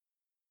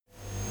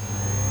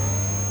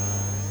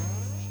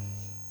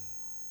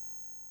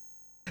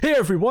Hey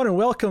everyone, and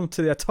welcome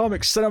to the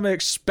Atomic Cinema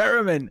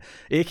Experiment,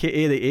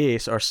 aka the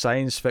ACE, our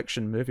science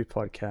fiction movie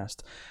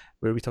podcast,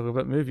 where we talk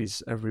about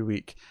movies every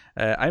week.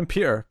 I'm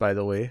Peter, by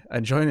the way,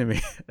 and joining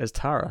me is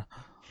Tara.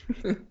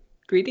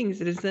 Greetings,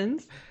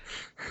 citizens.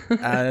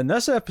 And in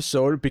this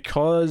episode,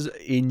 because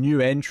a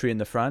new entry in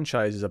the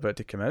franchise is about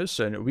to come out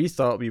soon, we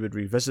thought we would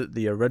revisit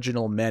the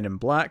original Men in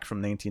Black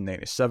from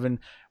 1997.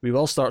 We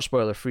will start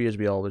spoiler free as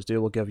we always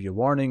do. We'll give you a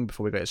warning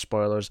before we get to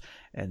spoilers,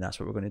 and that's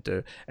what we're going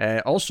to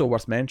do. Also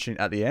worth mentioning,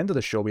 at the end of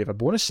the show, we have a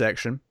bonus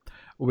section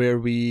where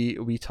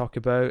we talk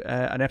about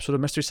an episode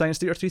of Mystery Science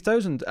Theater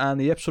 3000, and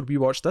the episode we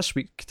watched this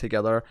week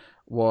together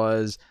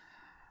was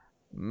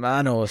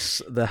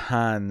Manos, the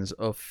Hands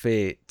of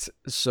Fate.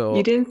 So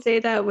You didn't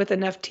say that with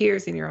enough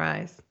tears in your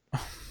eyes.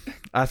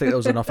 I think there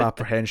was enough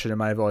apprehension in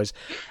my voice.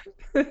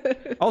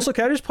 Also,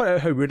 can I just point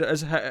out how weird it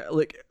is?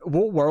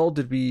 What world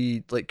did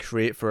we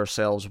create for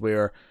ourselves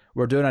where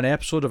we're doing an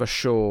episode of a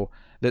show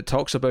that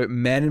talks about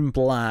Men in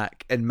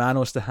Black and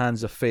Manos, the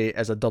Hands of Fate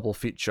as a double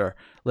feature?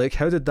 Like,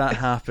 how did that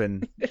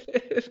happen?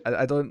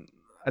 I don't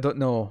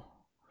know.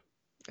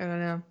 I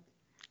don't know.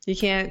 You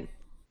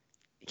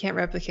can't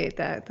replicate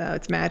that though.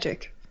 It's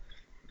magic.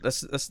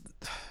 This.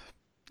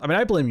 I mean,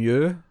 I blame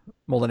you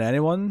more than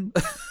anyone.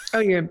 Oh,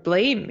 you're gonna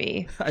blame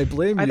me? I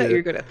blame you. I thought you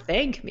were gonna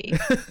thank me.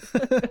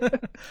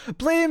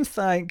 Blame,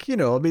 thank. I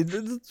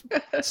mean,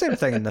 same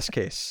thing in this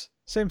case.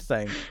 Same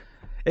thing.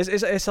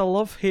 It's a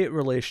love-hate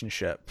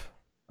relationship.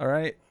 All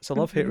right, it's a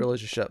love-hate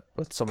relationship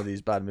with some of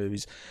these bad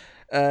movies.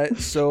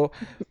 So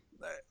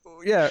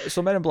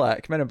Men in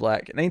Black.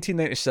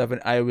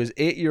 1997. I was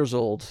 8 years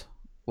old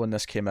when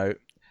this came out,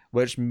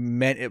 which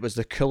meant it was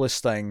the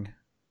coolest thing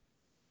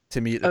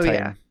to me at the time.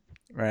 Yeah.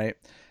 Right?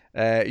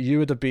 You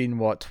would have been,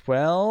 what,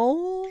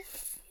 12?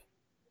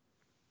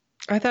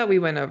 I thought we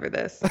went over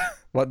this.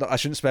 What? No, I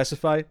shouldn't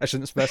specify.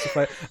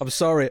 I'm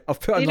sorry. I've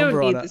put a You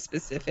number don't on need the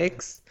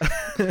specifics.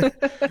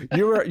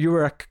 You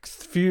were a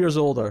few years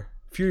older.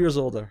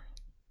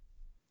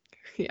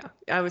 Yeah,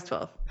 I was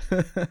 12.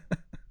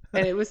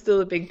 And it was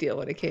still a big deal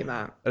when it came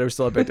out. And it was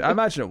still a big. I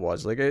imagine it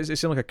was. It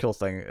seemed like a cool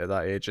thing at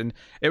that age, and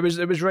it was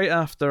right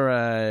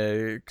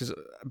after because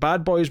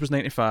Bad Boys was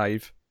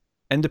 95.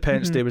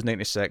 Independence Day was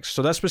 96,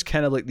 so this was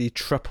kind of like the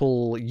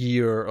triple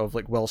year of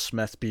Will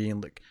Smith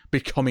being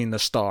becoming the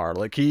star.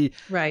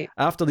 Right.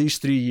 After these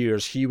 3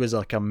 years, he was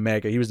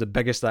he was the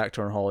biggest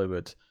actor in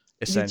Hollywood.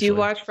 Essentially. Did you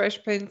watch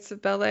Fresh Prince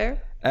of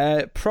Bel-Air?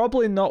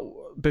 Probably not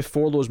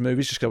before those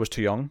movies, just because I was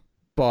too young.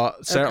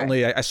 But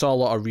certainly, I saw a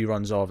lot of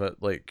reruns of it.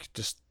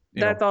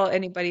 That's all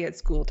anybody at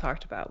school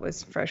talked about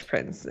was Fresh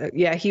Prince.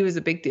 Yeah, he was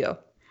a big deal.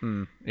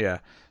 Yeah.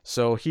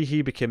 So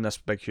he became this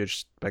big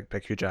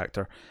huge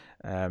actor.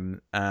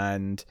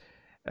 And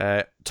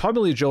Tommy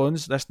Lee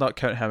Jones, let's not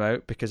count him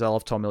out because I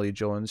love Tommy Lee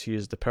Jones. He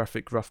is the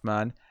perfect gruff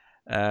man.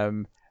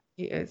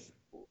 He is.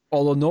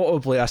 Although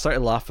notably, I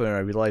started laughing and I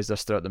realised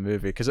this throughout the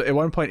movie because at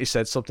one point he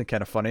said something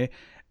kind of funny,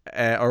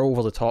 or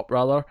over the top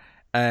rather,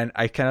 and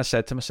I kind of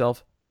said to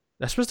myself,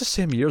 this was the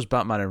same year as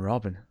Batman and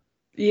Robin.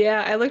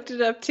 Yeah, I looked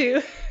it up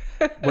too.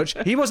 Which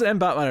he wasn't in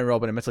Batman and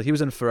Robin, admittedly. He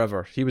was in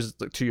Forever. He was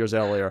 2 years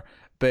earlier.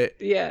 But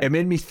yeah, it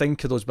made me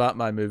think of those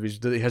Batman movies,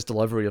 his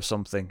delivery of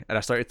something, and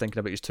I started thinking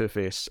about his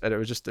Two-Face, and it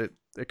was just it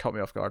caught me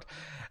off guard.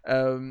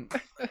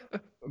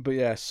 But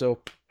yeah, so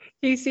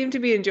he seemed to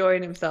be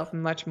enjoying himself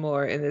much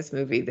more in this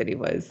movie than he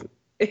was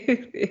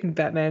in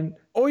Batman.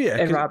 Oh yeah,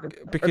 and Robin,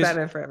 or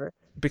Batman Forever.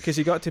 Because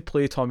he got to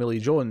play Tommy Lee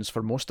Jones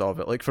for most of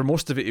it. For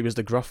most of it, he was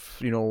the gruff,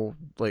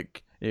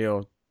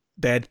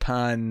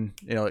 deadpan,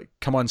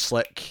 come on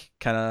slick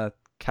kind of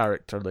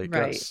character.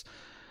 Right.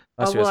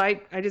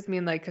 I just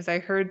mean because I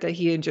heard that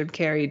he and Jim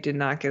Carrey did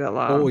not get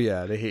along. Oh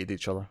yeah, they hated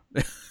each other.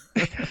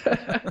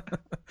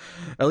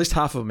 At least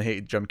half of them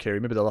hated Jim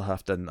Carrey. Maybe the other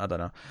half didn't. I don't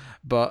know.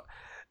 But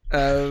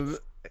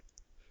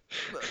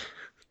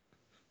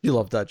you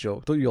loved that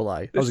joke, don't you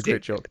lie? That was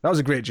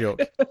a great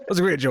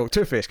joke.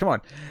 Two-Face, come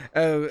on.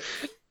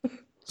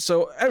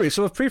 So anyway,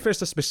 I've prefaced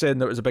this by saying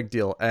that it was a big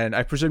deal, and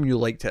I presume you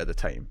liked it at the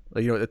time.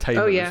 At the time.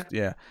 Oh yeah.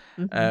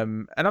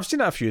 And I've seen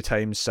it a few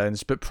times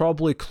since, but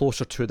probably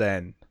closer to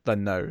then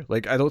than now.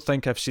 I don't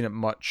think I've seen it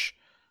much.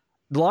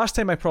 The last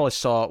time I probably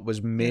saw it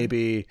was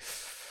maybe.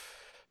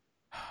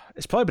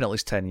 It's probably been at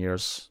least 10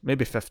 years,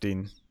 maybe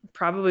 15.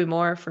 Probably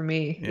more for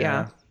me.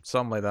 Yeah.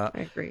 Something like that.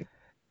 I agree.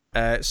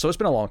 So it's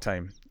been a long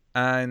time,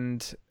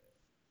 and.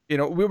 We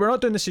were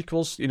not doing the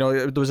sequels.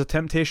 There was a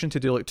temptation to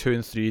do 2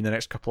 and 3 in the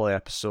next couple of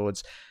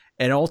episodes.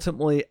 And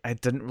ultimately, I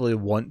didn't really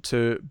want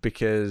to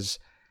because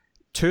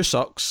 2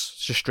 sucks,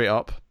 just straight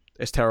up.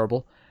 It's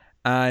terrible.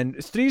 And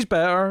 3's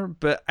better,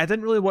 but I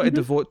didn't really want to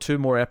devote 2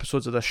 more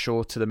episodes of this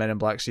show to the Men in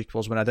Black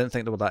sequels when I didn't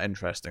think they were that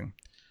interesting.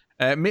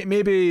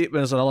 Maybe when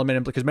there's another Men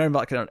in Black, because Men in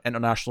Black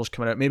International is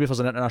coming out, maybe if there's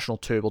an International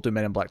 2, we'll do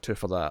Men in Black 2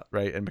 for that,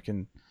 right? And we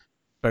can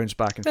bounce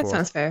back and forth. That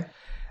sounds fair.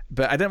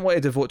 But I didn't want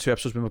to devote 2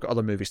 episodes when we've got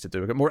other movies to do.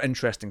 We've got more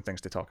interesting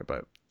things to talk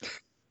about.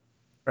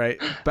 Right?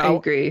 But I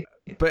agree.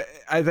 But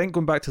I think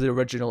going back to the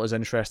original is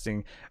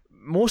interesting,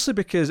 mostly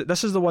because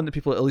this is the one that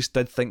people at least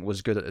did think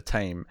was good at the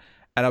time.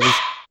 And I was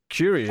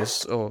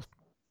curious. Oh,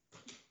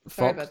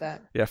 Sorry Fox, about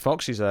that. yeah,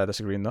 Foxy's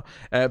disagreeing though.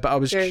 But I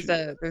was.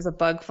 There's a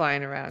bug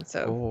flying around,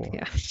 so Oh,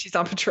 yeah, she's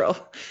on patrol.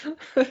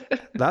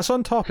 that's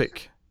on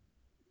topic.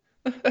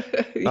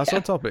 That's on Yeah.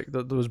 topic.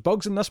 There was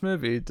bugs in this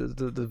movie.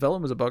 The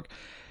villain was a bug.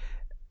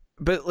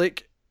 But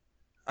like,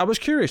 I was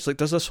curious. Like,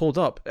 does this hold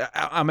up?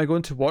 Am I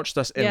going to watch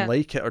this and Yeah.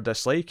 like it or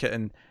dislike it?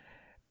 And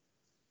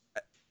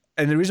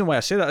the reason why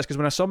I say that is because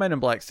when I saw Men in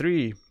Black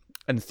 3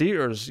 in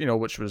theaters,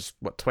 which was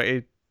what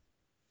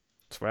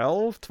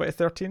 2012,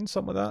 2013,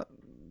 something like that,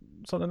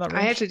 something in that I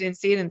range. actually didn't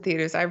see it in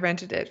theaters. I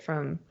rented it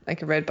from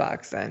like a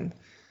Redbox and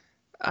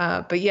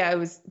but yeah, it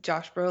was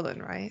Josh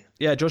Brolin, right?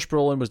 Yeah, Josh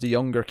Brolin was the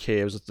younger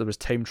K. There was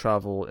time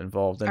travel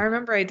involved, I and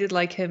remember I did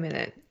like him in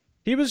it.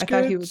 he was I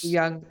thought he good. was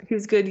he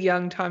was good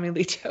young Tommy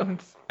Lee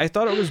Jones. I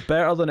thought it was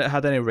better than it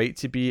had any right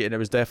to be, and it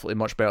was definitely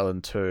much better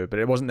than 2, but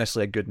it wasn't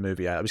necessarily a good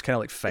movie. It was kind of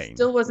like fine. It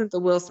still wasn't the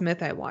Will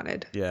Smith I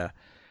wanted. Yeah,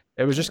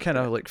 it was just kind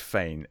of like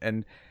fine,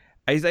 and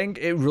I think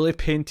it really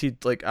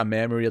painted like a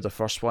memory of the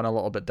first one a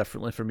little bit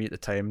differently for me at the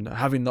time,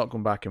 having not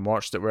gone back and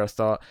watched it. Where I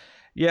thought,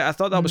 yeah, I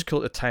thought that was cool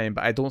at the time,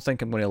 but I don't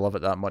think I'm going to love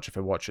it that much if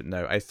I watch it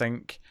now. I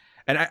think,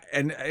 and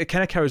it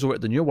kind of carries over to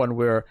the new one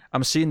where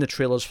I'm seeing the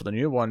trailers for the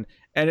new one,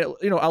 and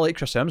I like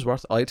Chris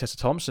Hemsworth, I like Tessa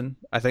Thompson.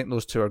 I think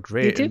those two are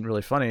great and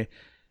really funny.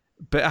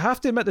 But I have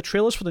to admit, the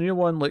trailers for the new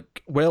one,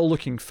 like, while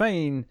looking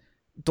fine,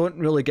 don't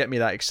really get me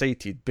that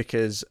excited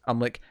because I'm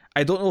like,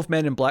 I don't know if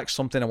Men in Black's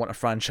something I want to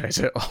franchise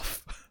it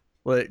off.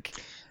 Like,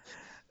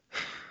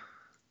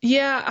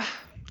 yeah,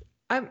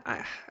 I'm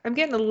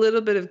getting a little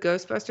bit of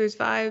Ghostbusters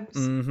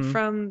vibes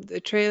from the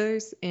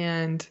trailers,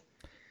 and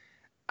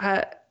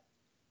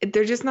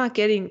they're just not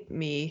getting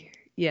me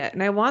yet,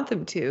 and I want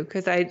them to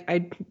because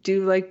I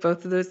do like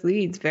both of those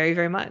leads very,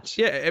 very much.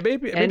 Yeah, it may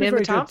be Emma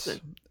very Thompson.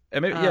 good.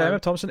 Emma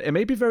Thompson. It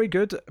may be very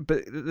good,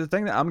 but the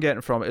thing that I'm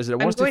getting from it is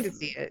that I'm going to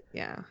see it.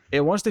 Yeah,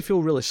 it wants to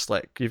feel really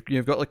slick.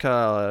 You've got like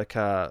a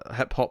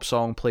hip hop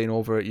song playing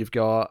over it. You've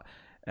got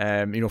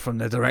from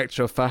the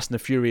director of Fast and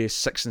the Furious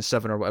 6 and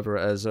 7 or whatever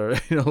it is, or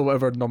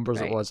whatever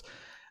numbers it was.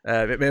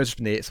 It may have just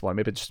been the 8th one,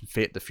 maybe just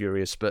Fate the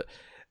Furious, but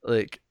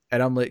like,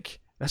 and I'm like,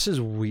 this is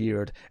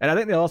weird. And I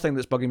think the other thing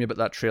that's bugging me about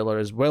that trailer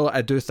is, well,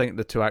 I do think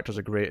the two actors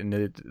are great and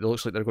it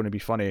looks like they're going to be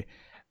funny,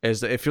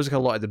 is that it feels like a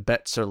lot of the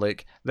bits are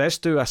like, let's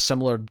do a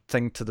similar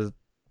thing to the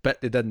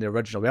bit they did in the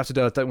original. We have to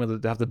do a thing where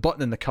they have the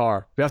button in the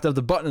car. We have to have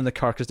the button in the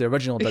car because the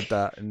original did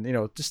that. And,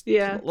 just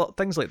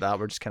things like that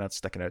were just kind of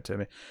sticking out to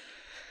me.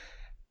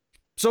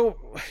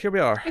 So here we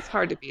are. It's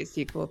hard to be a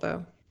sequel,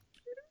 though.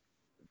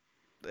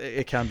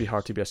 It can be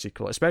hard to be a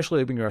sequel,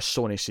 especially when you're a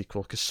Sony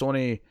sequel, because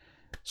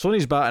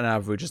Sony's batting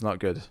average is not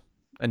good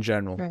in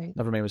general. Right.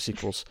 Never mind with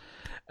sequels.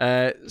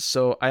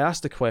 So I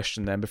asked the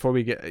question then before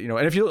we get, and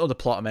if you don't know the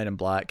plot of Men in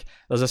Black,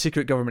 there's a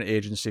secret government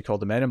agency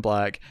called the Men in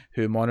Black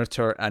who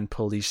monitor and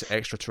police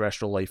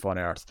extraterrestrial life on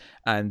Earth,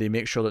 and they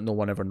make sure that no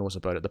one ever knows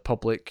about it. The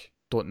public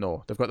don't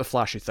know. They've got the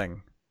flashy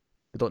thing.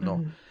 They don't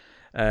know.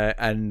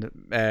 And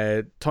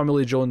Tommy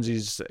Lee Jones,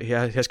 his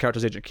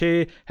character's Agent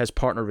K. His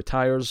partner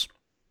retires,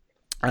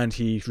 and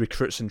he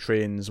recruits and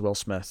trains Will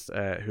Smith,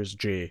 who's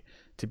Jay,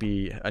 to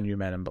be a new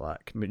Man in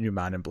Black,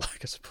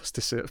 I suppose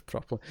to say it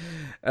properly.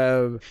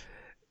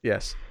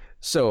 Yes.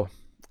 So,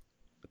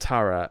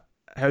 Tara,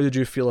 how did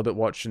you feel about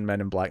watching Men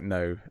in Black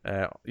now?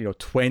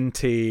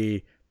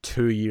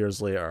 22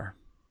 years later.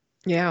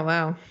 Yeah.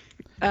 Wow.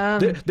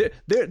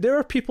 There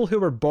are people who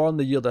were born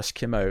the year this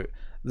came out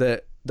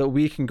that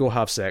we can go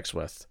have sex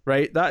with,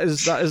 right? That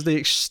is the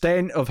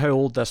extent of how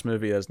old this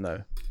movie is now.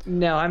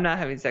 No, I'm not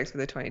having sex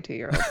with a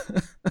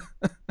 22-year-old.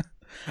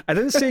 I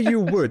didn't say you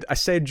would. I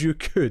said you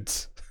could.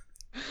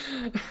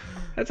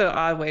 That's an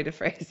odd way to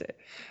phrase it.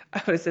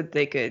 I would have said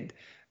they could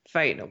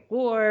fight in a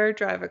war,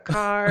 drive a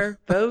car,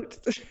 vote.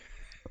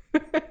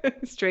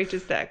 Straight to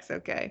sex,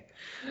 okay.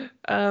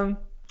 I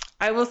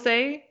will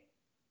say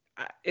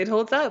it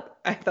holds up.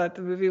 I thought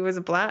the movie was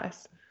a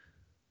blast.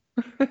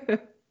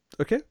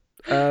 Okay.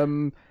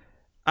 It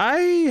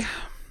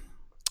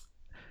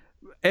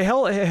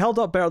held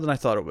up better than I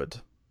thought it would.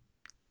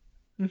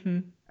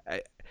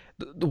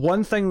 The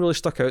one thing really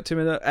stuck out to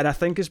me, and I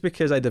think it's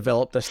because I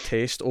developed this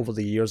taste over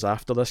the years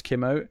after this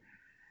came out.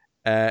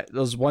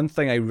 There's one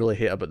thing I really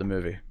hate about the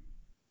movie.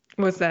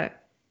 What's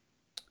that?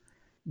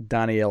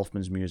 Danny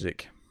Elfman's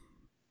music.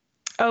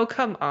 Oh,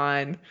 come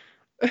on.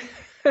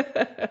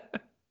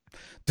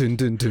 Dun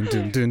dun dun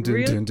dun dun dun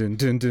dun dun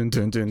dun dun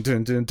dun dun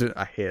dun dun dun.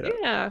 I hate it.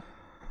 Yeah.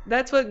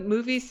 That's what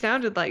movies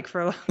sounded like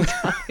for a long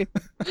time.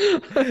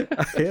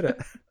 I hate it.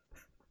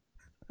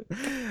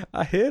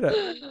 I hate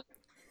it.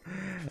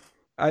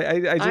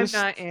 I just...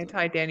 I'm not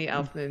anti Danny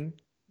Elfman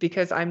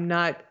because I'm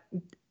not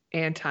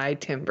anti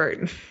Tim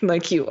Burton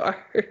like you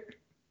are.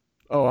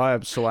 Oh, I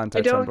am so anti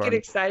I Tim don't Burton. get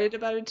excited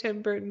about a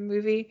Tim Burton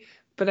movie,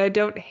 but I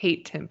don't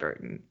hate Tim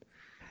Burton.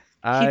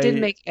 He did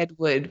make Ed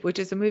Wood, which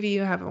is a movie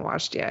you haven't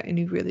watched yet, and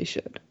you really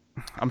should.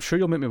 I'm sure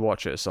you'll make me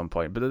watch it at some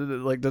point, but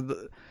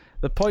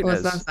the point well,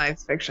 is, it's not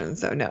science fiction,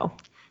 so no.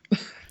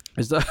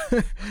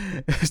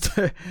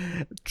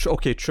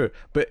 Okay, true,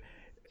 but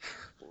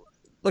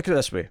look at it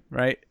this way,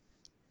 right?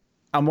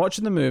 I'm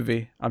watching the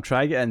movie, I'm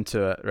trying to get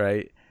into it,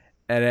 right?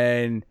 and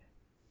then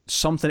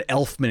something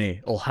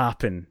elfmany will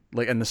happen,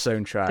 like in the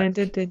soundtrack.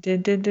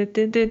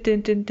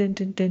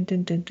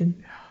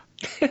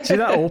 See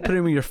that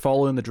opening when you're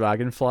following the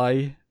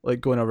dragonfly, like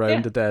going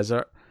around the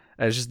desert?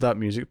 It's just that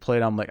music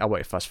playing. I'm like, I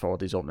want to fast forward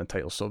these opening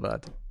titles so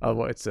bad. I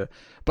wanted to,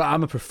 but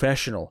I'm a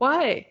professional.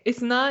 Why?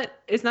 It's not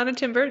a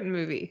Tim Burton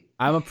movie.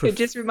 It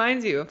just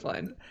reminds you of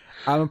one.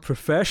 I'm a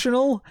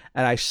professional,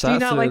 and I sat. Do you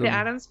not like them. the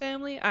Addams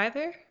Family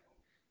either?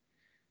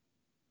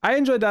 I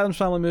enjoyed the Addams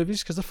Family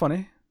movies because they're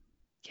funny.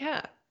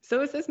 Yeah,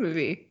 so is this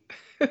movie.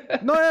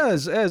 No, it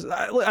is. It is.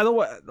 I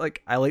don't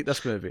like. I like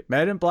this movie.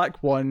 Men in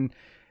Black 1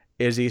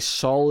 is a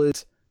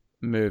solid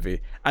movie.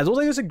 I don't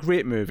think it's a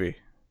great movie.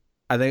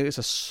 I think it's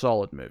a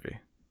solid movie.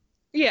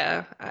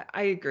 Yeah,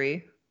 I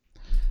agree.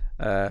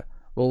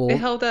 Well, it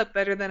held up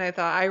better than I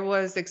thought. I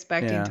was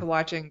expecting to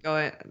watch it and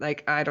going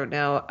like, I don't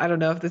know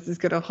if this is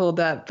gonna hold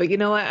up. But you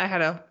know what?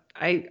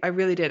 I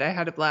really did. I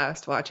had a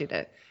blast watching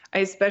it.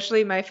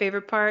 Especially my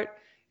favorite part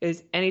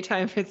is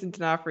anytime Vincent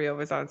D'Onofrio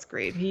was on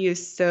screen. He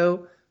is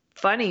so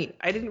funny.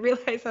 I didn't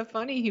realize how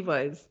funny he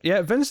was.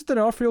 Yeah, Vincent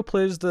D'Onofrio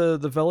plays the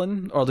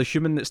villain, or the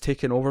human that's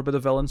taken over by the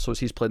villain, so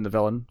he's playing the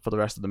villain for the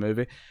rest of the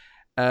movie.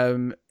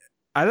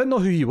 I didn't know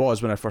who he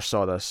was when I first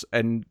saw this,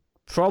 and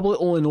probably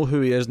only know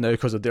who he is now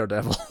because of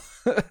Daredevil.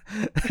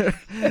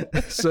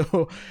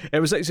 So it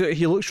was like, so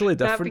he looks really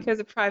different. Not because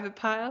of Private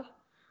Pile?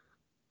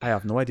 I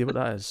have no idea what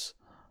that is.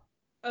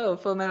 Oh,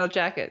 Full Metal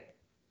Jacket.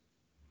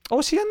 Oh,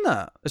 is he in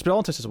that? It's been a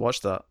long time since I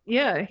watched that.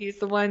 Yeah, he's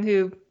the one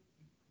who,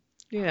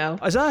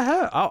 Is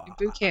that him?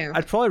 boot camp.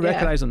 I'd probably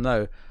recognize him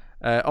now.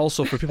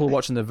 Also, for people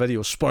watching the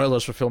video,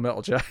 spoilers for Full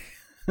Metal Jacket.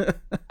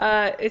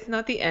 It's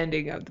not the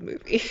ending of the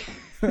movie.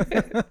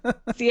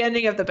 It's the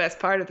ending of the best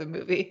part of the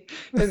movie,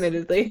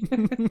 admittedly.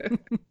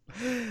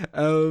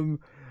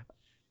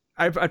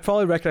 I'd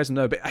probably recognize him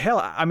now, but hell,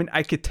 I mean,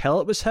 I could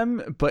tell it was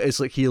him, but it's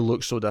like he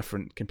looks so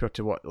different compared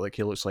to what like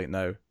he looks like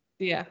now.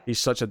 Yeah, he's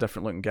such a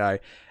different looking guy.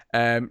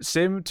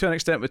 Same to an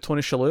extent with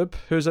Tony Shalhoub,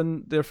 who's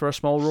in there for a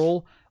small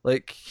role.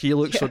 Like he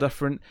looks so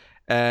different.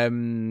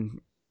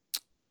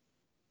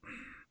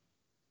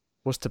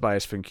 What's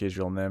Tobias Funke's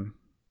real name?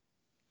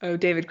 Oh,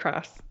 David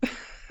Cross.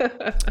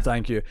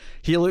 Thank you.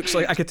 He looks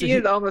like I could. He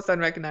is almost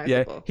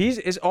unrecognizable. Yeah,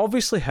 it's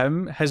obviously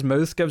him. His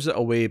mouth gives it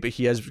away, but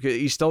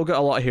he's still got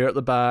a lot of hair at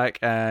the back,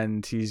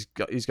 and he's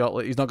not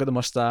got the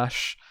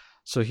mustache,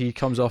 so he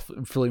comes off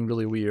feeling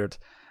really weird.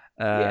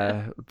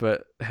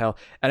 But hell,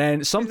 and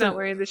then something. He's not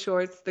wearing the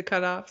shorts, the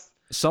cutoffs.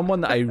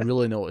 Someone that I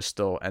really noticed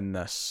though in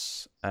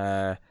this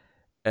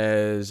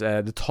is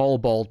the tall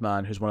bald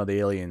man who's one of the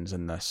aliens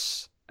in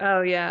this.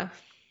 Oh yeah,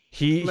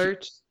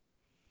 Lurch,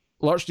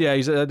 yeah,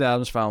 he's in the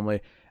Addams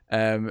Family.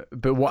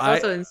 But what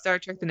he's also in Star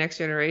Trek: The Next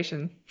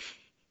Generation.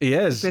 He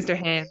is Mr.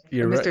 Hand.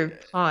 You're right.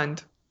 Mr.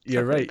 Pond.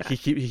 You're right. Like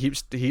he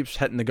keeps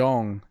hitting the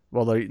gong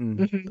while they're eating.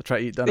 They try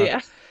to eat dinner.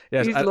 Yeah.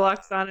 Yes, he's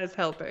Loxana's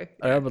helper.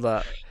 I remember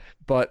that.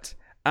 But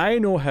I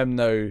know him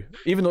now,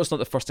 even though it's not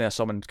the first thing I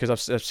summoned,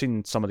 because I've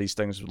seen some of these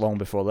things long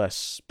before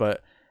this.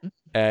 But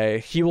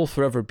he will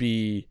forever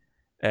be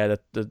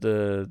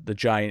the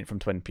giant from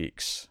Twin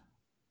Peaks.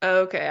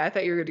 Oh, okay, I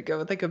thought you were going to go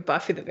with like a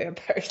Buffy the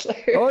Vampire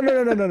Slayer. Oh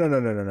no!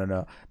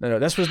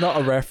 This was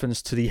not a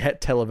reference to the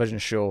hit television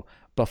show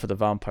Buffy the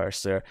Vampire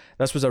Slayer.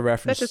 This was a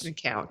reference. That doesn't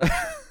count.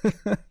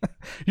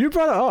 You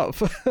brought it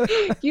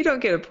up. You don't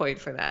get a point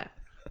for that.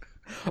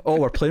 Oh,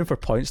 we're playing for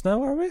points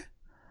now, are we?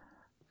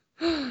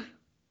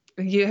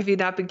 Have you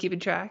not been keeping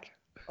track?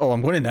 Oh,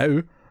 I'm going to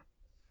now.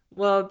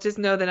 Well, just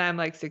know that I'm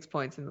like 6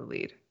 points in the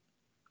lead.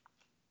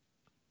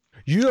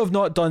 You have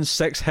not done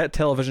 6 hit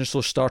television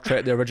shows Star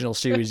Trek the original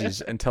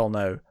series until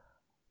now.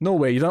 No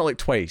way, you've done it like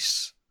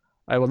twice.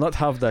 I will not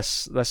have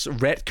this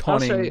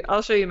retconning.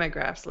 I'll show you my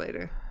graphs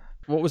later.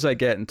 What was I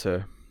getting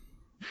to?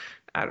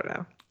 I don't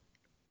know.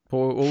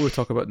 What were we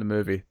talking about in the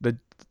movie? The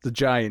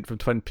giant from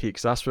Twin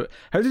Peaks. That's what.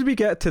 How did we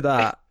get to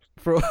that?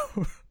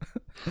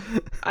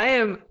 I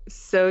am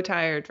so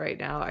tired right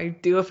now. I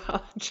do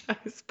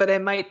apologize, but I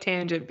might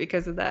tangent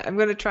because of that. I'm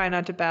going to try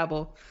not to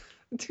babble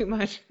too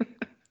much.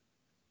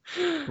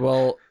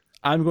 Well,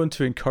 I'm going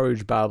to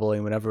encourage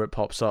babbling whenever it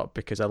pops up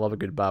because I love a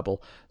good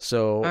babble.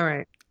 So, all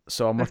right.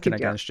 So I'm working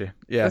against you.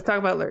 Yeah. Let's talk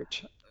about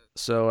Lurch.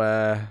 So,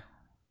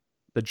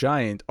 the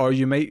giant, or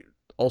you might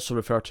also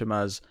refer to him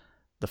as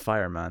the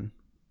fireman.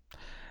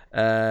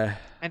 I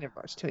never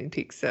watched Twin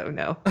Peaks, so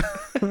no.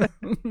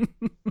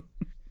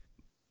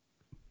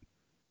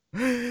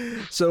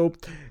 So,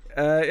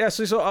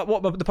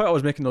 what the point I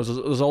was making was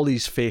there's all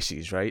these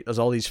faces, right? There's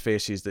all these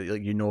faces that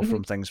like,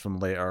 from things from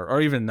later,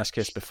 or even in this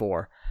case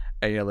before,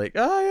 and you're like,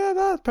 oh yeah,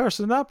 that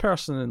person,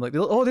 and like, they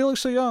look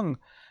so young,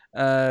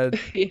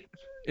 like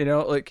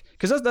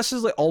because this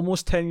is like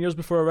almost 10 years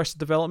before Arrested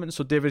Development,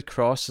 so David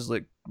Cross is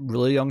like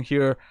really young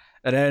here,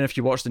 and then if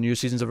you watch the new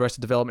seasons of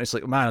Arrested Development, it's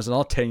like, man, it's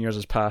another 10 years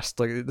has passed,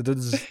 like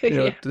this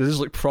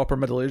is like proper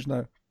middle age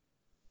now.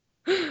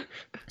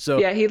 So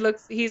yeah,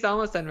 he's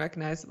almost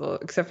unrecognizable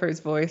except for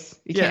his voice.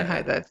 You can't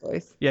hide that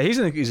voice. Yeah, he's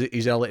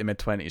early to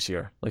mid-20s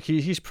here. Like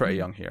he's pretty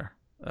young here.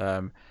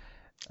 Yeah.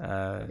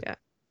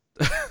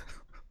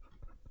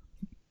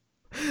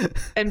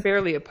 and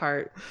barely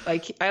apart.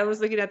 Like I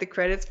was looking at the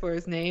credits for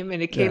his name,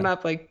 and it came Yeah,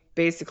 up like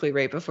basically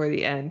right before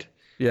the end.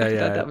 yeah, I thought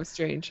yeah. that was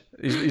strange.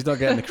 He's not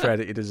getting the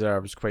credit he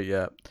deserves quite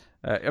yet.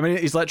 I mean,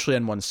 he's literally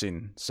in one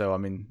scene, so I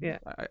mean, Yeah.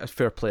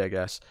 fair play, I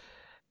guess.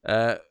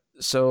 Uh,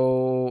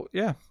 so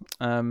yeah,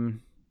 yeah.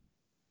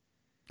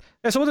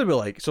 So what did we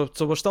like? So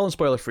we're still in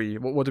spoiler free.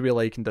 What do we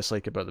like and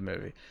dislike about the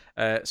movie?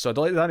 So I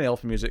don't like the Danny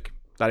Elfman music.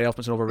 Danny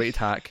Elfman's an overrated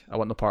hack. I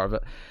want no part of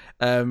it.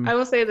 I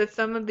will say that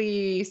some of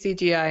the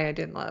CGI I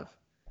didn't love.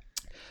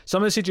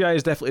 Some of the CGI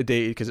is definitely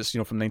dated because it's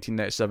from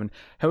 1997.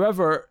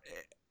 However,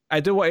 I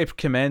do want to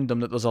commend them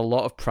that there's a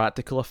lot of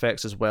practical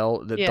effects as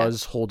well that Yeah.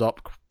 does hold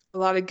up. A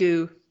lot of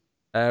goo.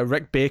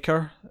 Rick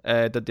Baker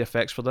did the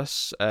effects for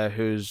this,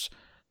 who's,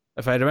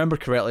 if I remember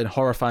correctly, and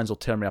horror fans will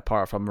tear me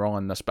apart if I'm wrong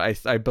on this, but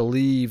I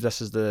believe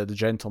this is the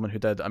gentleman who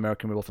did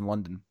American Werewolf in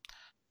London,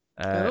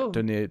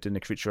 doing the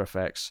creature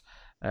effects.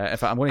 In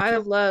fact, I'm going to. I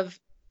love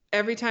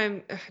every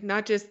time,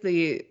 not just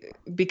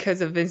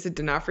because of Vincent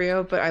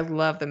D'Onofrio, but I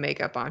love the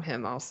makeup on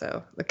him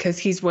also because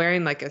he's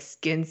wearing like a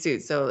skin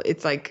suit, so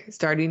it's like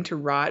starting to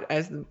rot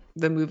as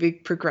the movie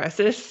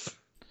progresses.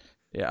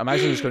 Yeah, I'm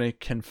actually just going to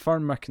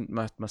confirm my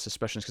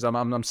suspicions because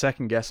I'm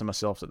second guessing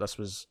myself that this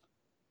was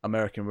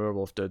American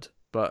Werewolf dude,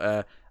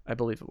 but I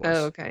believe it was.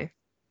 Oh, okay.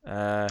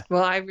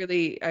 Well, I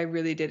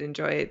really did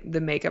enjoy the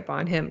makeup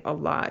on him a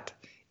lot,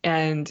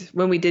 and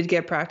when we did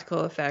get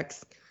practical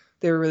effects,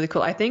 they were really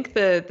cool. I think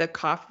the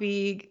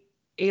coffee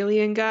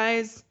alien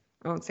guys.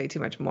 I won't say too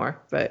much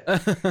more, but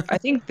I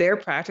think they're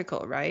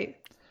practical, right?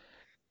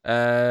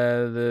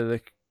 The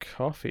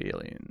coffee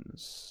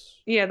aliens.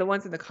 Yeah, the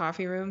ones in the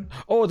coffee room.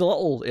 Oh, the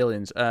little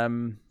aliens.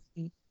 They're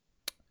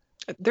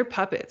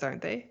puppets,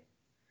 aren't they?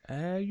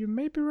 You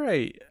may be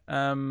right.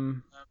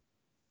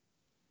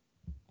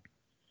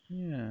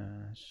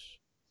 Yes.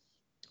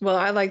 Well,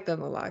 I like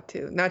them a lot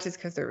too. Not just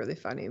because they're really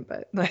funny,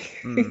 but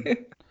like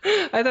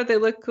I thought they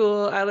looked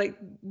cool. I like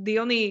the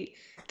only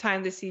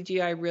time the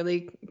CGI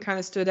really kind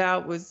of stood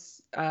out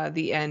was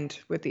the end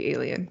with the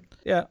alien.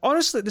 Yeah,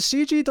 honestly, the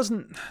CG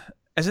isn't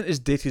as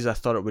dated as I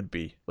thought it would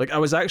be. Like, I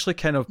was actually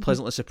kind of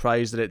pleasantly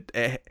surprised that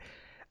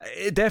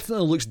it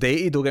definitely looks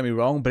dated. Don't get me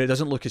wrong, but it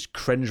doesn't look as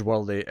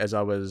cringeworthy as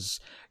I was.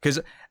 Because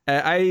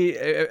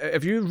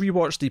if you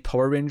rewatched the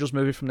Power Rangers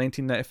movie from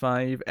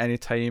 1995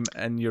 anytime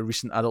in your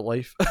recent adult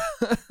life,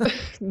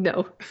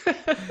 No.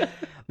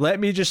 let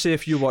me just say,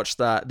 if you watch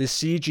that, the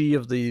CG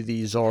of the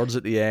Zords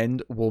at the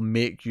end will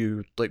make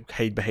you like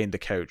hide behind the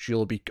couch.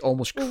 You'll be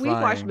almost Well, crying.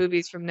 we watched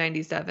movies from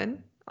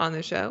 97 on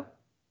the show.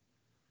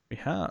 We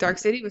have. Dark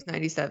City was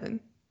 97.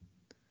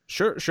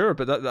 Sure,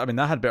 but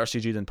that had better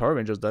CG than Power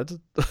Rangers did.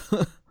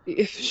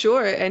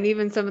 Sure, and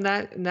even some of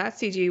that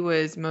CG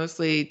was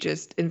mostly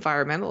just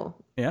environmental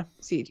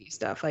CG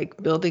stuff,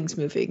 like buildings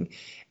moving,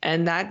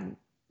 and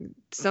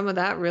some of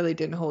that really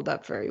didn't hold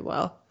up very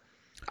well.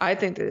 I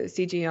think the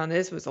CG on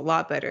this was a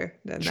lot better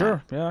than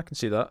Sure, that. yeah, I can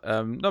see that.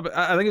 No, but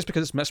I think it's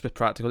because it's mixed with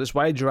practical. That's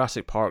why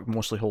Jurassic Park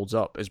mostly holds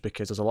up, is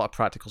because there's a lot of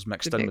practicals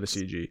mixed in with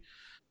the CG.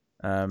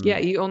 Yeah,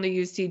 you only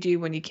use CG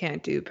when you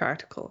can't do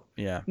practical.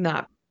 Yeah.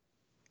 Not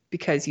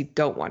because you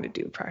don't want to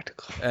do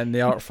practical. And the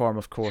art form,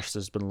 of course,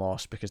 has been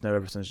lost because now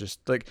everything's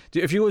just like.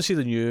 If you go to see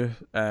the new,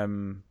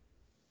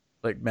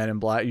 like Men in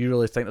Black, you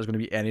really think there's going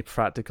to be any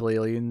practical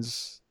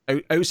aliens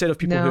outside of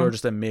people who are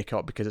just in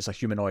makeup because it's a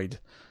humanoid?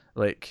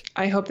 Like,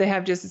 I hope they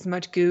have just as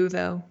much goo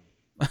though.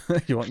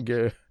 You want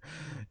goo?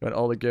 You want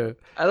all the goo?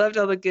 I loved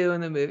all the goo in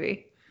the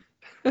movie.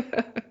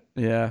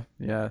 Yeah.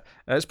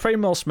 It's pretty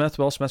Will Smith.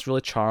 Will Smith's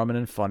really charming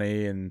and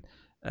funny, and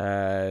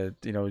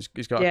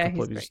he's got a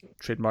couple of his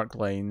trademark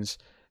lines.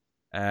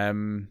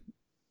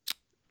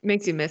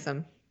 Makes you miss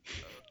him.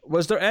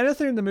 Was there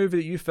anything in the movie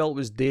that you felt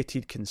was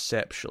dated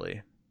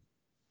conceptually?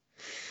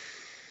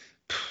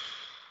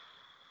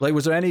 Like,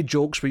 was there any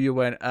jokes where you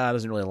went, it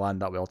doesn't really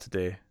land that well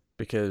today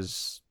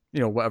because,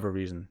 whatever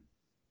reason?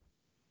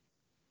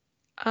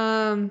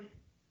 I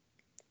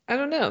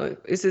don't know.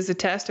 Is this a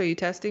test? Are you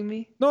testing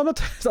me? No, I'm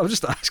not. I'm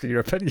just asking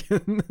your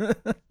opinion. I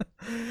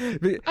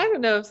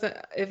don't know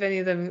if any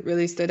of them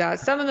really stood out.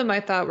 Some of them I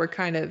thought were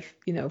kind of,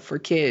 for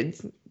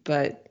kids,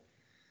 but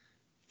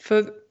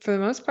for the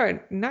most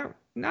part, not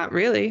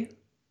really.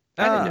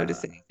 I didn't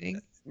notice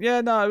anything.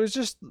 Yeah, no, it was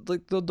just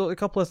like the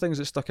couple of things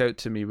that stuck out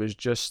to me was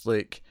just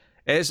like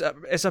it's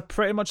a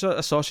pretty much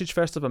a sausage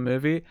fest of a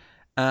movie,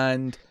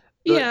 and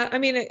yeah, I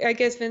mean, I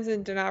guess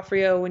Vincent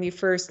D'Onofrio, when you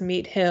first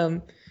meet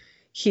him,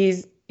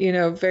 he's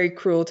very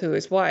cruel to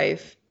his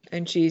wife,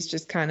 and she's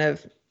just kind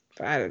of,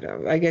 I don't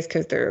know, I guess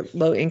because they're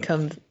low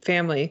income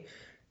family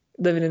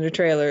living in a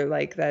trailer,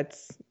 like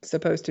that's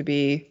supposed to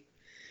be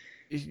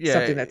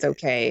something that's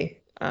okay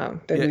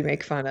that we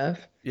make fun of.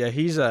 Yeah,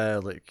 he's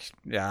dinner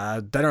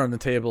on the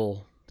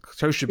table,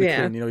 house should be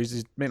clean.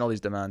 He's making all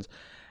these demands.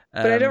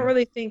 But I don't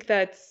really think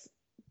that's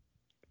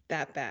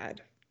that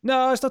bad.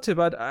 No, it's not too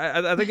bad.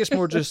 I think it's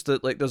more just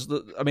that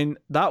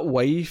that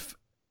wife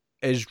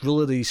is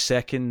really the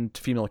second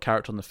female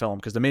character in the film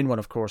because the main one,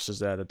 of course, is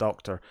the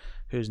doctor,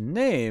 whose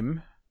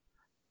name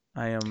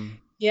I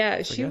am. Yeah,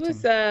 forgetting. she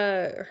was.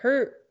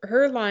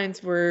 Her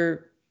lines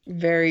were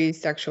Very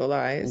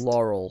sexualized.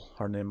 Laurel,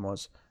 her name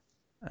was.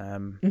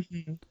 Hmm.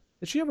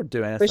 Did she ever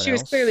do But anything she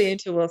was clearly else?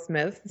 into Will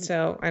Smith,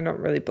 so I don't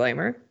really blame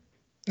her.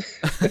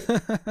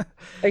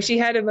 Like she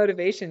had a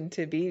motivation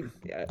to be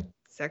a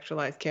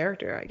sexualized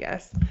character, I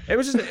guess. It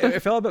was just it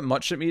felt a bit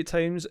much at me at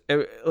times.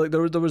 Like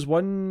there was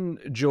one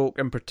joke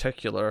in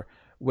particular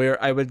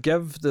where I would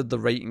give the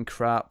writing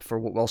crap for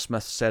what Will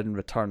Smith said in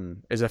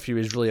return, as if he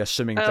was really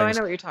assuming Oh, I things.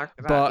 know what you're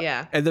talking about. But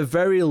Yeah. at the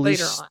very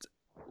Later on. least,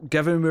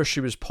 given where she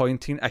was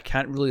pointing, I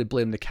can't really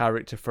blame the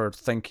character for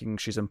thinking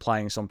she's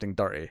implying something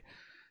dirty.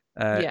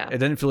 Yeah. It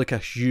didn't feel like a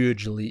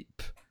huge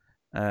leap.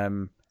 I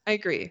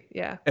agree.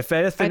 Yeah. If I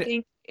anything,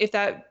 think if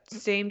that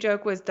same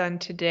joke was done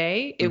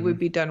today, it mhm, would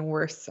be done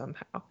worse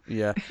somehow.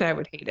 yeah, And I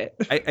would hate it.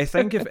 I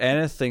think if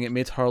anything, it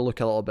made her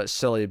look a little bit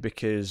silly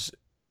because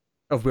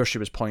of where she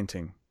was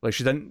pointing. Like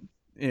she didn't,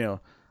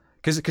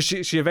 because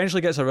she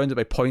eventually gets around it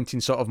by pointing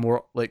sort of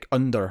more like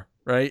under,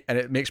 right, and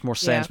it makes more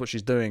sense Yeah. what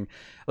she's doing.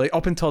 Like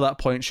up until that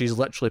point, she's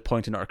literally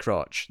pointing at her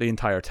crotch the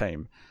entire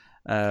time.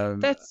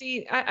 That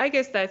scene, I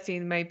guess that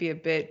scene might be a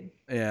bit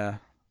Yeah,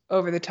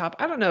 over the top.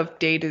 I don't know if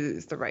dated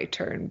is the right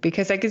term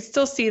because I could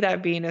still see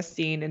that being a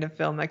scene in a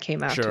film that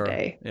came out sure,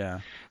 today. yeah.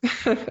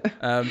 But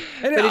And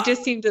it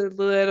just seemed a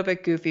little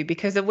bit goofy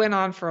because it went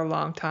on for a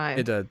long it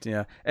time. did,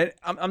 yeah. And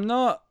I'm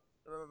not.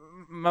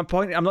 My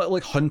point, I'm not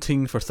like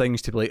hunting for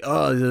things to be like,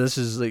 oh, this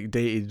is like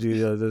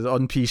dated,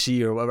 on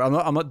PC or whatever.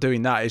 I'm not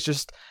doing that. It's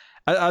just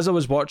as I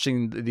was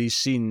watching these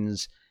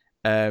scenes,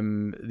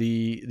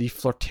 the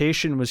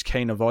flirtation was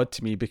kind of odd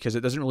to me because it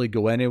doesn't really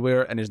go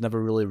anywhere and is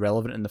never really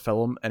relevant in the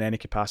film in any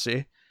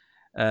capacity.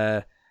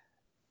 The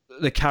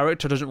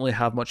character doesn't really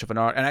have much of an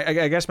arc, and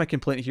I guess my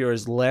complaint here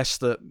is less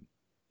that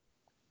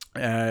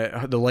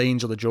the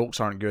lines or the jokes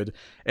aren't good.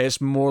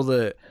 It's more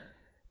that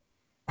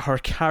her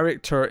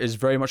character is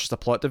very much just a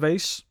plot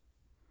device.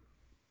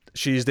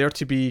 She's there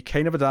to be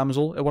kind of a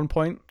damsel at one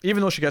point,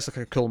 even though she gets like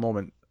a cool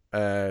moment,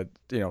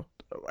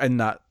 in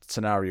that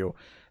scenario.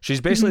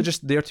 She's basically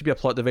just there to be a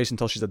plot device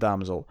until she's a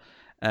damsel.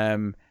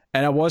 And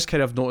I was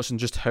kind of noticing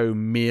just how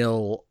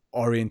male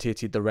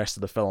orientated the rest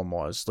of the film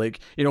was. Like,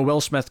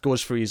 Will Smith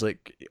goes through his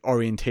like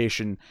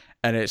orientation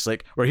and it's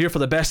like, we're here for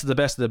the best of the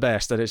best of the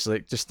best, and it's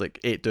like just like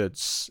 8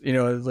 dudes.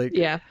 Like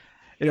Yeah.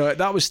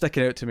 that was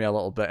sticking out to me a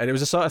little bit. And it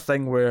was a sort of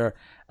thing where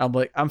I'm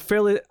like,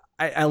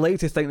 I like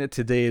to think that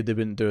today they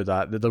wouldn't do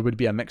that there would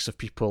be a mix of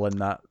people in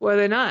that. Well,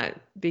 they're not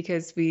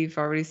because we've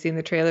already seen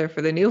the trailer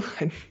for the new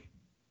one.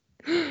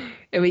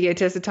 And we get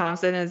Tessa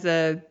Thompson as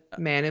a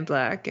man in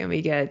black, and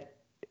we get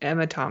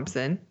Emma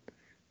Thompson,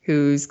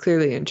 who's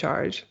clearly in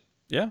charge.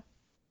 Yeah.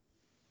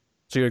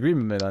 So you agree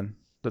with me then?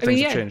 That I mean,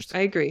 things have yeah, changed? I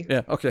agree.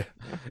 Yeah, okay.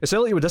 It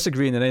sounded like you were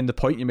disagreeing, and then the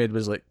point you made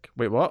was like,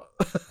 wait, what?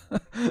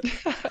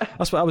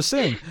 That's what I was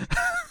saying.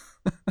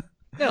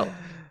 No,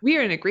 we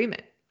are in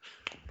agreement.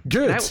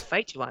 Good. And I will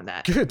fight you on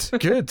that.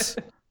 Good.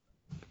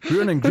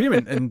 We're in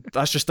agreement, and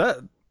that's just it.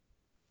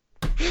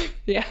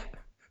 Yeah.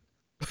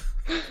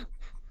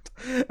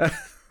 Yeah,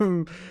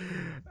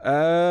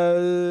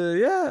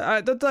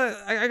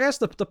 I guess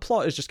the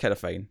plot is just kind of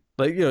fine.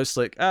 Like, it's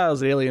like,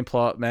 there's an alien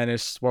plot,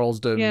 menace, world's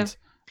doomed. Yeah.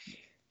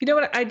 You know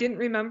what I didn't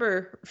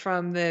remember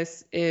from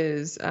this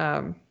is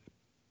I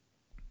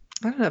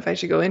don't know if I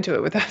should go into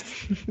it with that.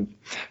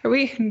 Are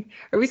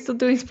we still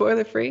doing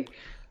spoiler free? Do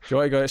you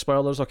want to go to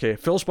spoilers? Okay,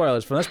 full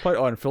spoilers from this point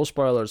on. Full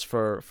spoilers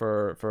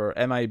for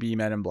MIB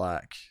Men in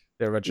Black,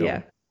 the original.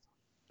 Yeah.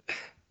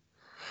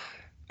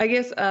 I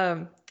guess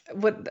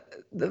what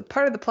the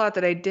part of the plot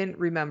that I didn't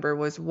remember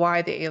was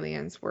why the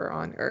aliens were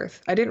on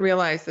Earth. I didn't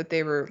realize that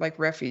they were like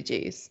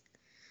refugees.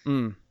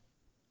 Mm.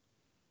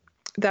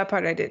 That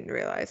part I didn't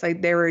realize.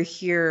 Like they were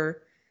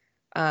here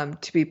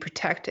to be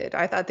protected.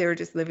 I thought they were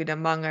just living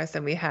among us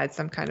and we had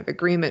some kind of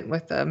agreement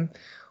with them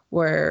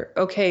where,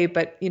 okay,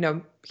 but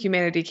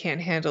humanity can't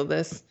handle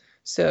this.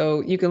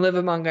 So you can live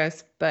among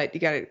us, but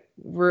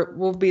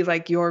we'll be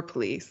like your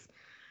police.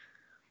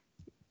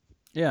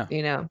 Yeah.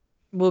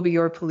 We'll be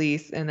your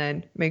police and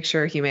then make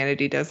sure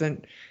humanity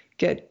doesn't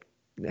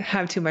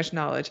have too much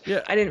knowledge.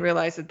 Yeah. I didn't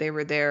realize that they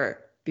were there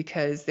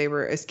because they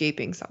were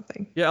escaping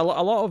something. Yeah, a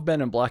lot of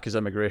Men in Black is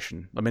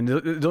immigration. I mean, they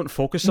don't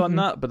focus on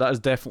that, but that is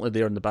definitely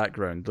there in the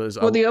background.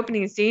 The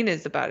opening scene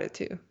is about it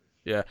too.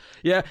 Yeah.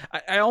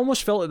 I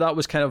almost felt that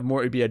was kind of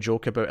more to be a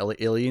joke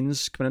about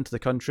aliens coming into the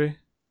country.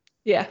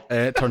 Yeah. And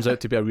it turns out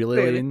to be a real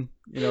Clearly. alien.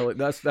 Like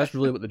that's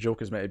really what the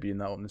joke is meant to be in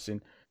that opening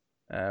scene,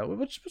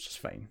 which is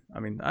fine. I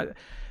mean,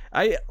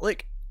 I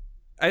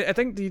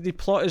think the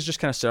plot is just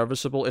kind of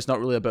serviceable. It's not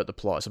really about the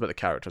plot. It's about the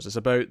characters. It's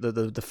about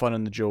the fun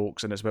and the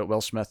jokes, and it's about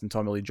Will Smith and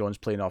Tommy Lee Jones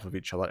playing off of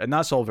each other, and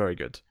that's all very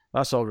good.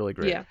 That's all really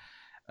great. Yeah.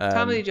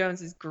 Tommy Lee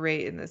Jones is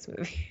great in this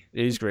movie.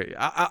 He's great.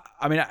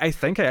 I mean, I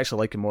think I actually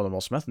like him more than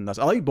Will Smith in this.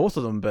 I like both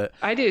of them, but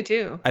I do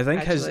too. I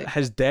think actually.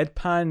 his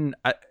deadpan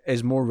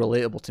is more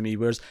relatable to me.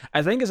 Whereas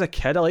I think as a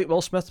kid, I like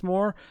Will Smith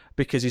more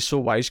because he's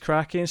so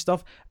wisecracky and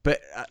stuff.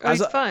 But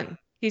he's fun.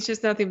 He's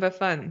just nothing but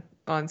fun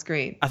on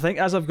screen. I think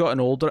as I've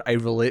gotten older, I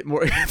relate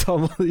more to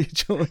Tommy Lee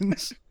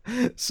Jones.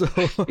 So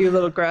You're a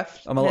little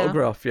gruff. I'm a little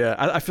gruff. Yeah,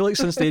 I feel like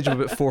since the age of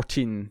about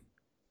 14.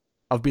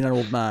 I've been an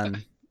old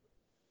man.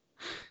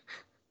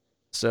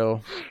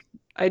 So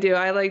I do.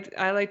 I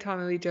like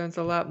Tommy Lee Jones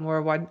a lot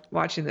more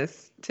watching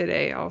this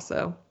today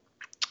also.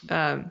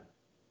 Um,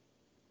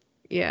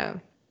 yeah.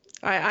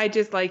 I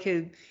just like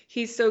him.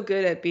 He's so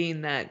good at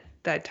being that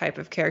type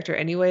of character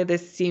anyway.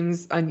 This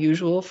seems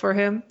unusual for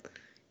him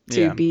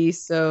to yeah. be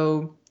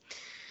so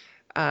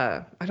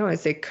I don't want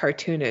to say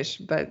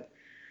cartoonish, but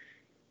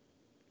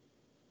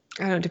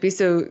I don't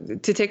know,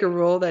 to take a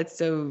role that's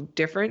so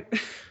different.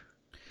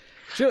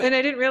 Sure. And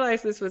I didn't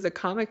realize this was a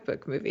comic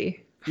book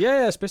movie.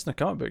 Yeah, it's based on a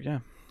comic book. Yeah.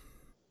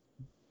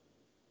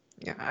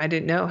 Yeah, I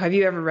didn't know. Have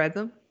you ever read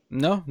them?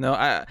 No, no.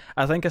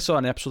 I think I saw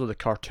an episode of the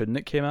cartoon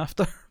that came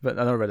after, but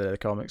I never read any of the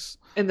comics.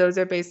 And those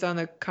are based on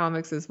the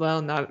comics as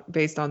well, not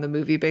based on the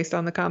movie, based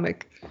on the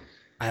comic.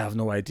 I have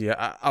no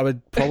idea. I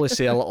would probably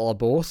say a little of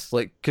both,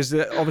 like because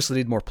they obviously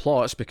need more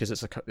plots because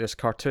it's a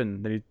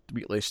cartoon. They need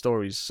weekly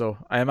stories, so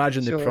I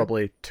imagine they Sure.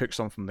 probably took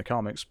some from the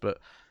comics. But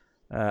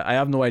I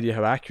have no idea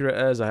how accurate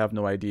it is. I have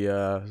no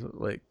idea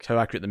like how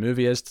accurate the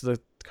movie is to the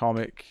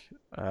comic.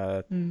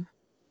 Mm.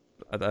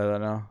 I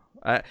don't know.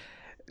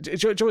 Do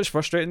you know what's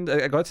frustrating?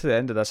 I got to the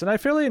end of this and I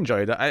fairly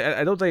enjoyed it.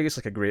 I don't think it's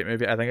like a great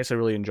movie. I think it's a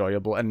really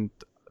enjoyable, and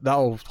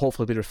that'll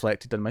hopefully be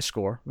reflected in my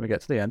score when we get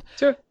to the end.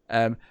 Sure.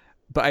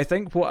 But I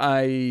think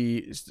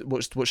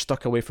what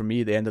stuck away from me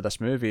at the end of this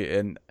movie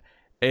and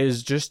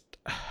is just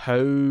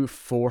how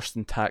forced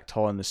and tacked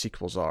on the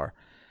sequels are.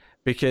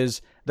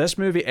 Because this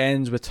movie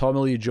ends with Tommy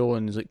Lee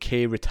Jones, like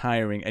Kay,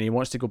 retiring, and he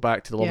wants to go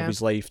back to the love of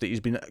his life that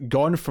he's been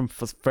gone from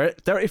for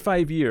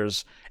 35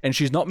 years, and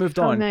she's not moved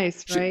How on.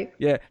 nice, right?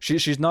 Yeah,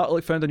 she's not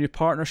like found a new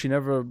partner. She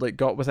never like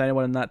got with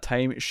anyone in that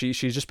time. She's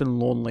just been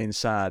lonely and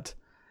sad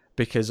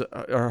because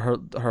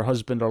her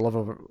husband or love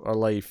of her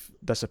life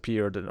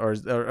disappeared, or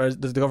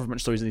the government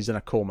stories that he's in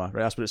a coma.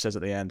 Right, that's what it says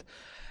at the end.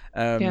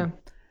 Yeah.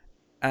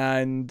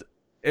 And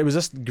it was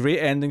this great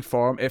ending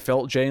for him. It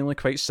felt genuinely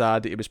quite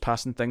sad that he was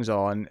passing things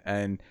on,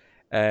 and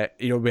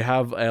we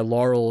have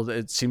Laurel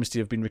that seems to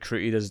have been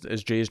recruited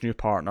as Jay's new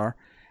partner,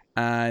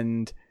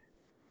 and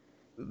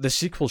the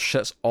sequel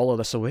shits all of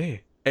this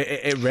away.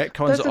 It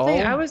retcons That's it the all.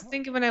 thing. I was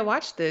thinking when I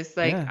watched this,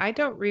 like, Yeah. I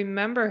don't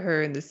remember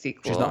her in the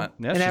sequel. She's not.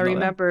 Yeah, And she's I not there.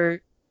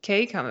 remember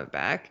Kay coming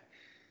back.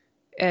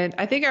 And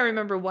I think I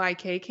remember why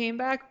Kay came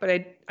back, but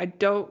I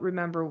don't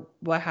remember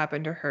what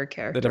happened to her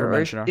character never or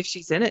mention her. if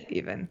she's in it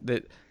even.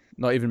 That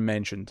not even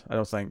mentioned. I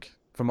don't think,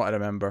 from what I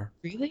remember.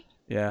 Really?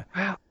 Yeah.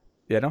 Wow.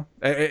 Yeah. No.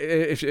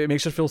 It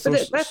makes her feel so.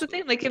 But that's the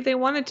thing. Like, if they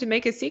wanted to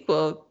make a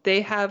sequel,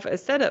 they have a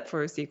setup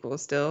for a sequel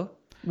still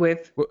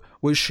with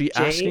Was she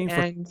Jay asking for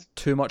and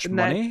too much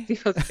money?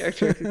 That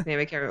character, whose name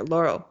I can't remember,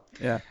 Laurel.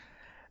 Yeah.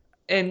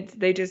 And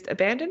they just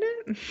abandoned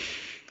it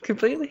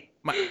completely.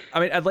 I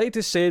mean, I'd like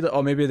to say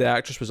that, maybe the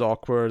actress was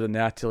awkward and they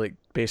had to like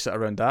base it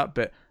around that,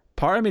 but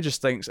part of me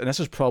just thinks, and this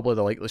is probably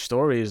the likely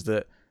story, is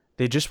that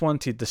they just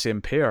wanted the same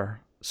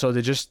pair, so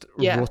they just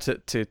wrote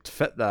it to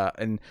fit that,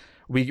 and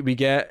we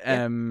get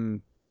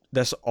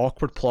this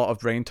awkward plot of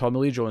bringing Tommy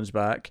Lee Jones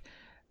back,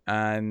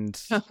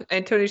 and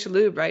And Tony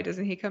Shalhoub, right?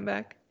 Doesn't he come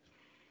back?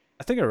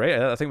 I think you're right.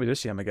 I think we do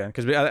see him again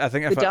because I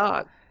think The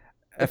dog,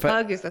 the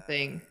pug is the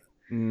thing.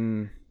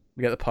 we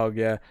get the pug,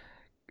 yeah.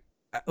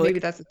 Maybe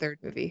that's the third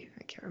movie.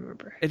 I can't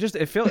remember.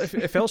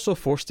 It felt so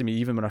forced to me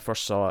even when I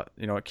first saw it.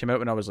 It came out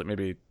when I was like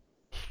maybe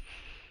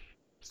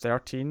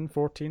 13,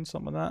 14,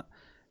 something like that.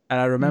 And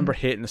I remember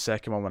hating the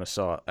second one when I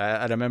saw it.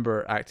 I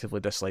remember actively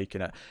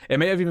disliking it. It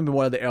may have even been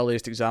one of the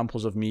earliest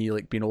examples of me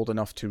like being old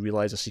enough to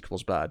realize a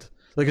sequel's bad.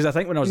 Like, because I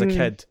think when I was a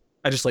kid,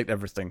 I just liked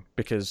everything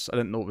because I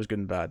didn't know it was good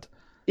and bad.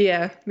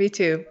 Yeah, me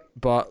too.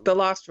 But The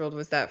Lost World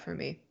was that for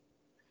me.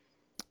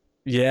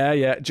 yeah. Do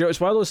you know, it's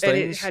one of those And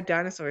things. it had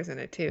dinosaurs in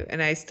it too.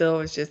 And I still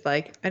was just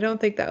like, I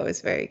don't think that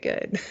was very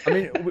good. I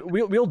mean,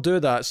 we'll do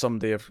that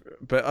someday.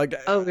 But like,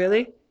 Oh,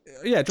 really?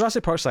 yeah,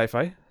 Jurassic Park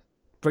sci-fi,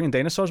 bringing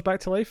dinosaurs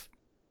back to life.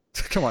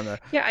 Come on now.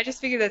 Yeah, I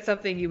just figured that's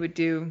something you would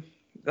do.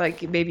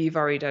 Like, maybe you've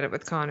already done it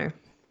with Connor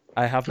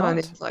I have on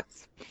not.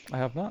 Netflix. I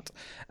have not.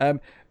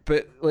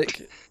 But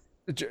like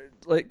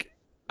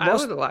I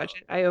would watch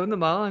it. I own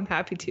them all. I'm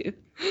happy to.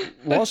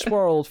 Lost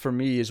World for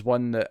me is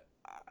one that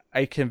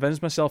I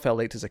convinced myself I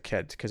liked as a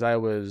kid because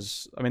that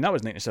was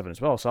 97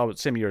 as well, so I was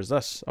same year as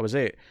this. I was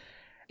 8.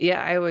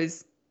 Yeah, I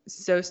was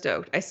so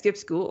stoked. I skipped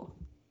school.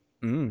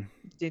 Mm.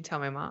 Didn't tell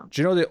my mom.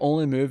 Do you know the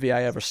only movie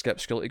I ever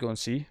skipped school to go and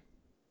see?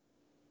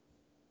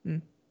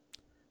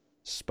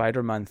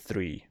 Spider-Man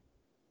 3.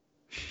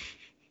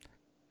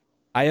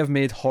 I have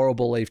made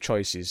horrible life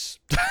choices.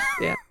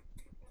 Yeah.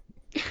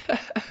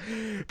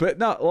 But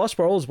no, Lost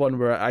World is one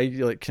where I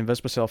like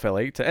convinced myself I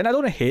liked it, and I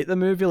don't hate the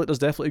movie. Like, there's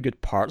definitely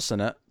good parts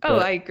in it. Oh,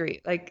 but, I agree.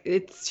 Like,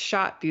 it's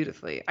shot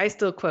beautifully. I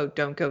still quote,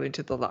 "Don't go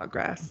into the long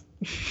grass."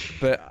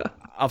 but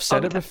I've said All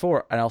it the time.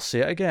 before, and I'll say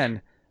it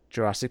again.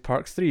 Jurassic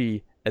Park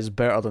 3 is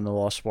better than The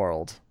Lost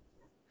World.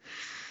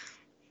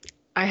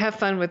 I have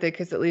fun with it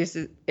because at least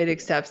it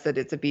accepts that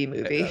it's a B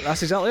movie.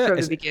 That's exactly it. From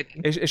It's, the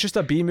beginning. it's just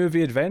a B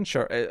movie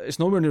adventure. It's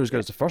nowhere near as good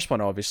as the first one,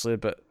 obviously,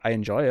 but I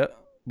enjoy it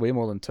way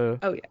more than 2.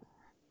 Oh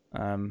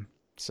yeah.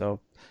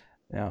 So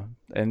Yeah,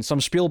 and some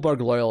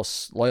Spielberg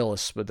loyalists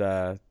would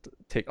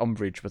take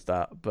umbrage with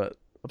that, but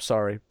I'm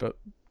sorry, but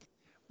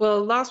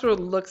Well, Lost World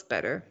looks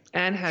better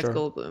and has sure.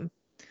 Goldblum,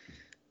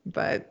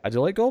 but I do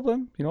like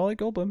Goldblum. You know, I like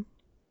Goldblum.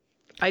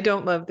 I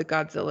don't love the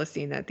Godzilla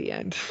scene at the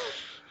end.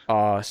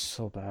 Oh,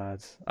 so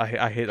bad. I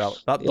hate that.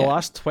 The Yeah,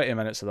 last 20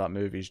 minutes of that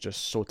movie is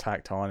just so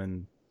tacked on,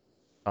 and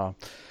uh,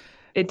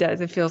 it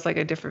does. It feels like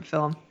a different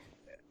film.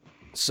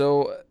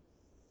 so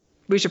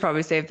We should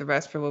probably save the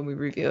rest for when we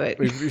review it.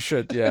 we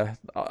should, yeah.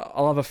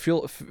 I'll have a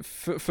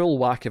full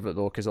whack of it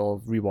though, because I'll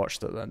have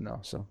rewatched it then now,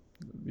 so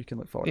we can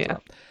look forward to Yeah.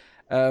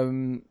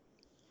 that.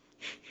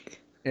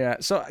 Yeah.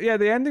 So yeah,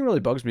 the ending really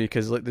bugs me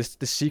because like the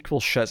sequel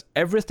shits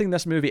everything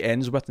this movie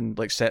ends with and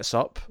like sets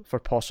up for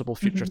possible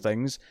future Mhm.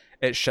 things.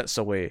 It shits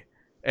away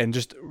and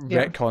just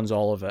Yeah. retcons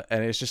all of it,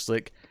 and it's just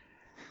like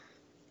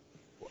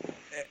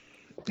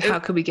How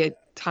could we get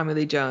Tommy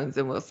Lee Jones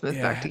and Will Smith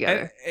back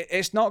together?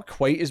 It's not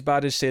quite as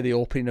bad as say the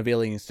opening of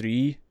Alien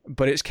 3,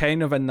 but it's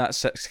kind of in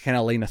that kind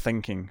of line of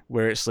thinking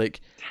where it's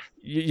like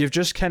you've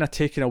just kind of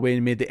taken away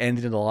and made the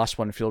ending of the last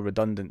one feel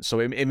redundant. So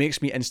it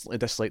makes me instantly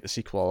dislike the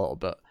sequel a little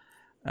bit.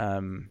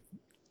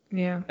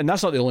 Yeah. And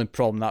that's not the only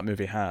problem that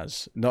movie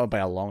has, not by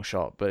a long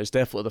shot, but it's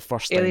definitely the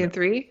first thing. Alien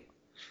 3?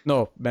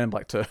 No, Men in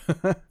Black 2.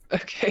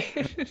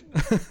 Okay.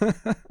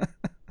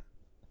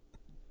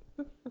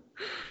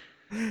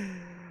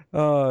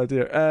 Oh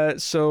dear.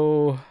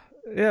 So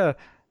yeah,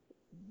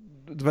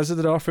 the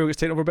visitor Orpheus gets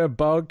taken over by a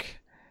bug.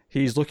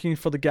 He's looking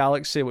for the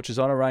galaxy, which is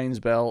on Orion's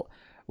belt.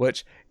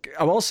 Which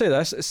I will say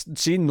this: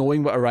 seeing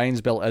knowing what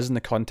Orion's belt is in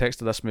the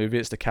context of this movie,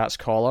 it's the cat's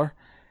collar.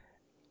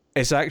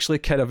 It's actually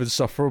kind of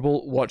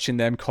insufferable watching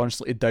them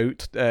constantly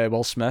doubt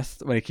Will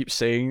Smith when he keeps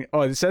saying,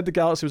 "Oh, they said the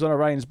galaxy was on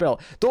Orion's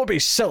belt. Don't be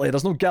silly.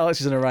 There's no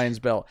galaxies in Orion's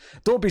belt.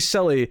 Don't be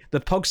silly.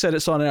 The pug said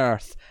it's on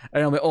Earth."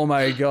 And I'm like, "Oh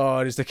my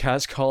god, it's the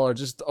cat's collar.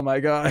 Just oh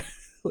my god."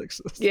 Like,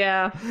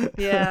 Yeah.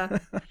 Yeah.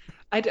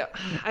 I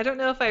don't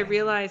know if I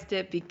realized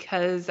it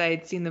because I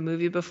had seen the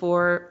movie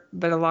before,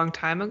 but a long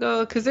time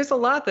ago, because there's a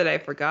lot that I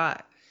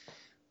forgot.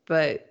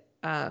 But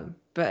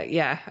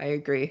yeah, I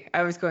agree.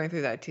 I was going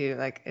through that too.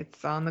 Like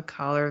it's on the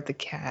collar of the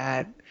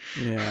cat.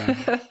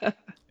 yeah,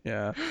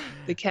 yeah,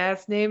 The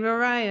cat's named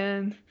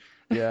Orion.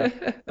 yeah.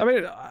 I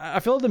mean, I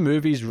feel like the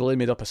movie's really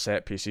made up of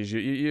set pieces.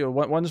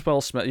 One's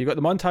Will Smith. You got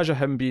the montage of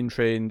him being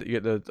trained. You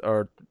get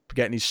or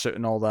getting his suit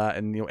and all that,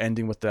 and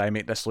ending with the "I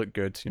make this look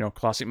good."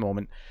 Classic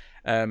moment.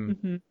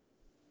 Hmm.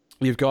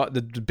 You've got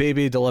the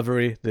baby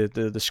delivery,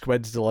 the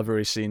squid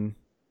delivery scene.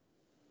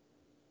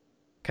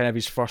 Kind of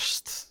his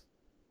first,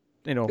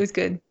 It was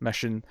good.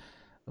 mission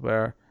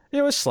where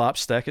it's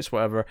slapstick, it's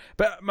whatever.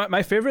 But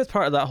my favorite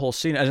part of that whole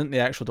scene isn't the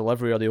actual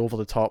delivery or the over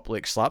the top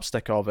like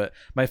slapstick of it.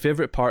 My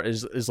favorite part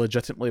is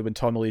legitimately when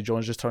Tommy Lee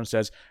Jones just turns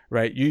and says,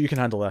 "Right, you can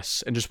handle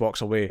this," and just walks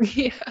away.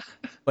 Yeah.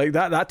 Like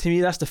that to me,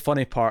 that's the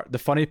funny part. The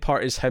funny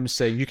part is him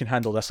saying, "You can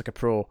handle this," like a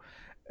pro,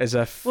 as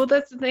if. Well,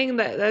 that's the thing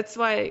that's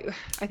why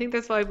I think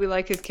that's why we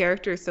like his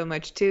character so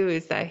much too,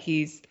 is that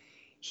he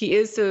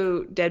is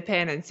so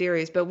deadpan and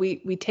serious, but we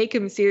take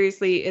him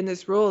seriously in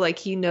this role, like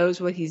he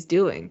knows what he's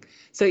doing.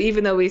 So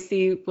even though we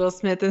see Will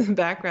Smith in the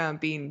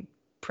background being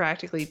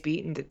practically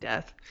beaten to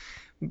death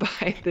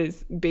by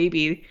this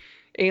baby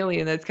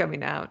alien that's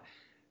coming out,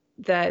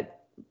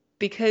 that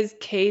because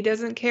Kay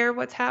doesn't care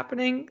what's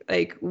happening,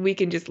 like we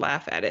can just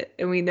laugh at it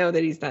and we know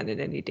that he's not in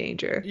any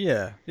danger.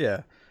 Yeah,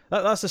 yeah.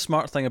 That's the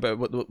smart thing about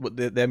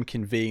them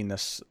conveying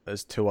this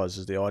as to us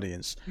as the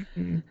audience.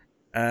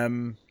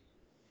 Mhm.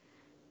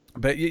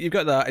 But you've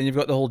got that, and you've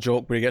got the whole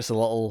joke where he gets the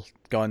little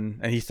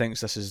gun, and he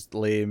thinks this is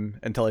lame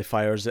until he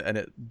fires it, and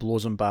it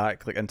blows him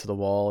back like into the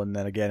wall, and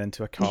then again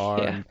into a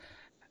car, Yeah.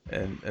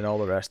 and all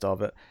the rest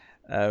of it.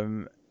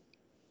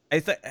 I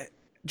think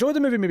Joe, what the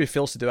movie maybe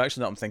fails to do,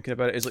 actually, now I'm thinking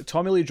about it, is like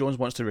Tommy Lee Jones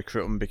wants to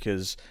recruit him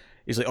because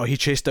he's like, oh, he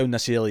chased down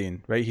this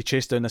alien, right? He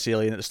chased down this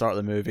alien at the start of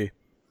the movie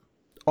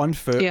on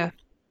foot. Yeah.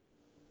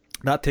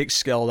 That takes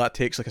skill. That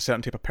takes like a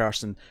certain type of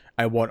person.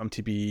 I want him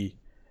to be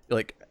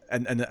like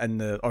in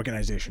the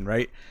organization,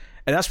 right?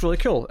 And that's really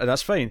cool, and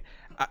that's fine.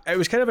 It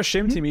was kind of a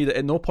shame to me that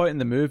at no point in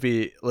the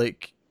movie,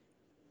 like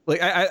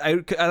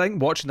I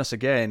think watching this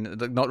again,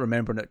 like not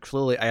remembering it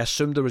clearly, I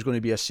assumed there was going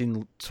to be a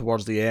scene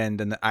towards the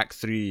end in the Act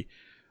 3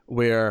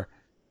 where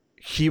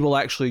he will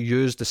actually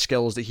use the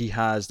skills that he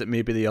has that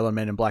maybe the other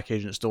Men in Black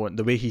agents don't,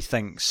 the way he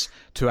thinks,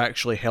 to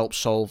actually help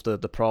solve the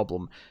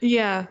problem.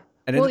 Yeah.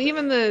 And Well,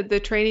 even the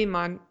training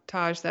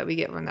montage that we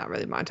get, well, not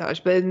really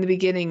montage, but in the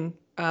beginning,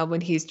 when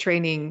he's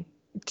training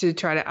to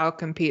try to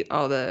outcompete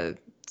all the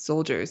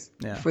soldiers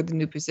Yeah. for the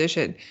new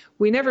position,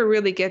 we never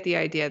really get the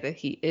idea that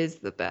he is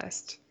the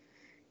best.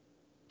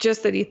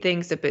 Just that he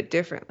thinks a bit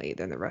differently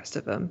than the rest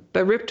of them.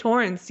 But Rip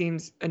Torn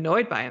seems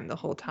annoyed by him the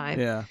whole time.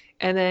 Yeah.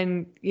 And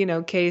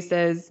then, Kay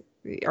says,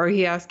 or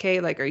he asks Kay,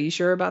 like, are you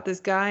sure about this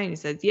guy? And he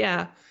says,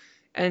 yeah.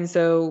 And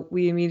so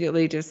we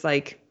immediately just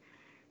like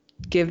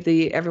give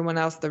everyone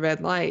else the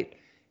red light.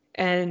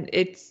 And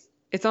it's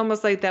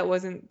almost like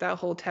that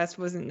whole test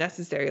wasn't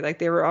necessary. Like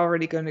they were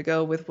already going to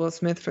go with Will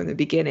Smith from the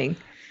beginning.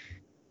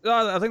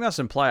 No, I think that's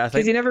implied. I Because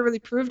think he never really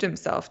proved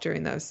himself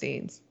during those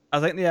scenes. I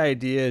think the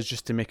idea is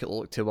just to make it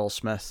look to Will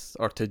Smith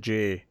or to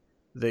Jay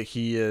that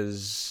he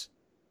is,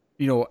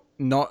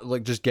 not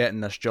like just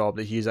getting this job,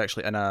 that he's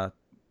actually to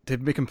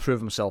make him prove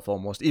himself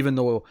almost, even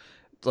though,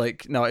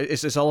 like, no,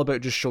 it's all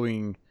about just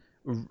showing,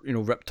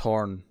 Rip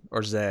Torn,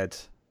 or Zed,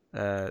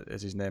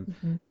 is his name.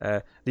 Mm-hmm.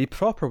 The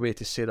proper way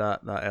to say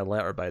that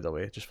letter, by the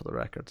way, just for the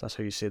record, that's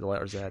how you say the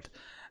letter Z.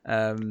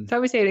 That's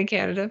how we say it in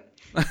Canada.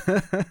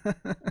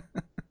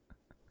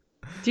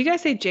 Do you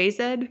guys say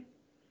JZ?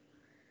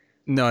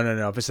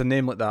 No. If it's a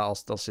name like that, I'll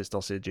still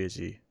say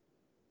Jay-Z.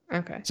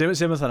 Okay. Same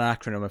with an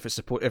acronym.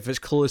 If it's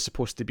clearly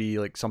supposed to be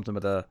like something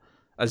with a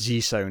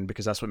Z sound,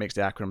 because that's what makes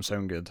the acronym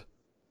sound good.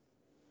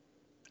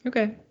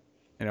 Okay.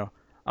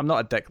 I'm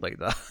not a dick like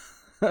that.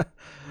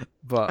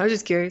 But I was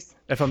just curious.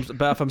 If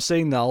I'm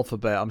saying the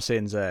alphabet, I'm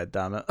saying Z.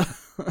 Damn it.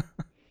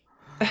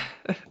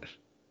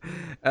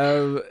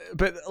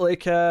 But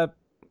like,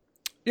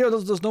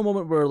 there's no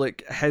moment where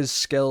like his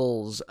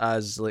skills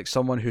as like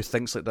someone who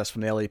thinks like this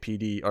from the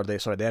LAPD or the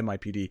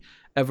NYPD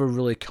ever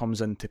really comes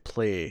into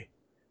play,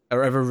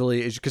 or ever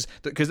really is, because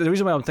the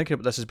reason why I'm thinking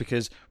about this is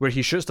because where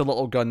he shoots the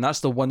little gun, that's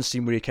the one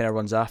scene where he kind of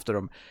runs after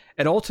him,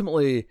 and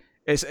ultimately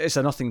it's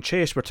a nothing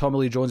chase where Tommy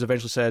Lee Jones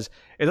eventually says,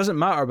 "It doesn't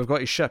matter, we've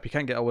got his ship, he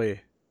can't get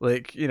away."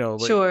 Like,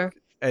 Sure.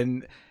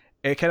 And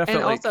it kind of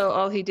felt like, also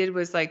all he did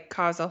was like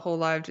cause a whole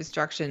lot of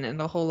destruction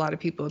and a whole lot of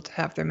people to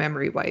have their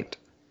memory wiped.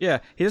 Yeah,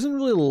 he doesn't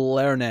really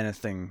learn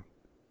anything,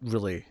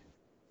 really,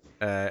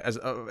 as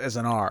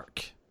an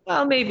arc.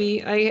 Well,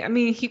 maybe. I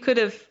mean, he could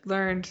have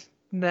learned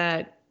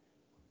that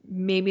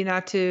maybe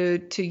not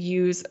to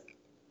use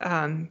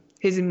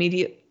his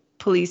immediate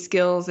police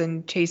skills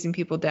and chasing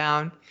people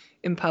down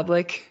in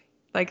public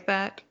like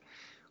that,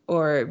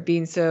 or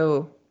being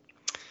so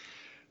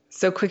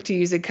quick to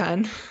use a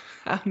gun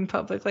out in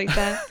public like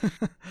that,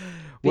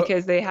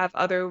 because they have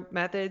other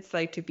methods,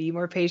 like to be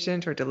more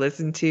patient or to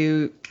listen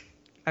to,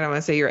 I don't want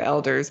to say your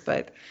elders,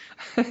 but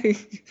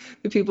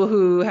the people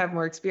who have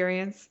more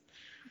experience.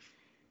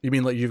 You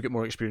mean like you've got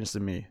more experience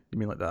than me? You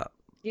mean like that?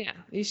 Yeah,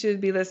 you should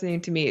be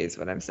listening to me is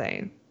what I'm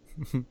saying.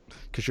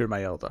 Because you're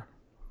my elder.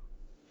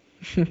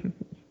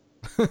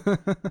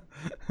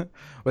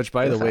 Which,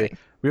 by the way,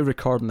 we're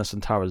recording this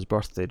on Tara's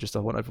birthday. Just I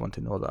want everyone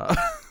to know that.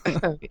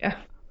 Oh, yeah,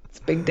 it's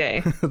a big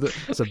day.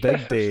 It's a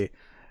big day.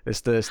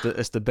 It's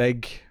the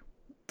big.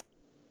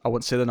 I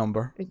won't say the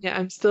number. Yeah,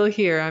 I'm still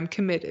here. I'm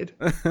committed.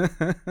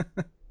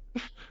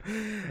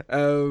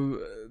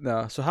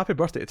 No, so happy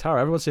birthday to Tara.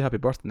 Everyone say happy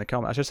birthday in the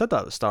comments. I should have said that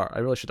at the start. I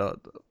really should have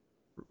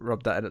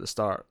rubbed that in at the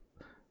start.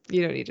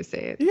 You don't need to say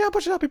it. Yeah, a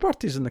bunch of happy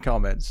birthdays in the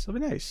comments.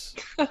 That'd be nice.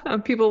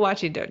 People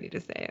watching don't need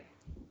to say it.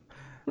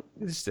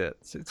 Just say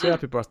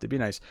happy birthday. Be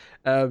nice.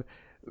 But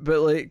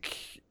like,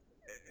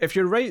 if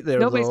you're right there,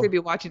 nobody's gonna be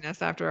watching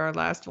us after our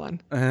last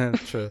one.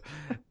 True.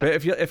 But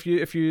if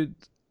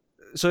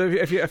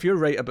you're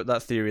right about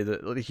that theory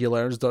that like, he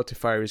learns not to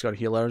fire his gun,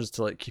 he learns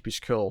to like keep his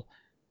cool.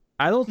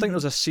 I don't think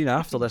there's a scene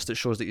after this that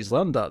shows that he's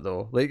learned that,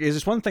 though. Like, it's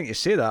just one thing to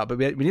say that, but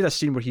we need a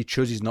scene where he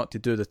chooses not to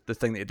do the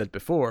thing that he did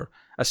before.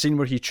 A scene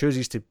where he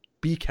chooses to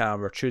be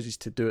calm or chooses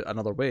to do it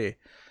another way.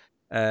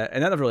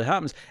 And that never really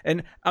happens.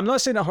 And I'm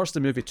not saying it hurts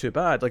the movie too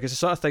bad. Like, it's the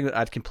sort of thing that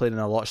I'd complain in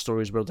a lot of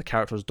stories where the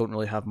characters don't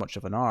really have much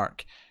of an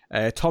arc.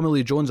 Tommy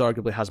Lee Jones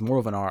arguably has more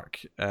of an arc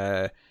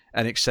in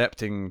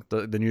accepting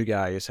the new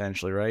guy,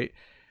 essentially, right?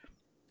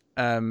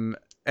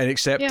 And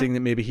accepting that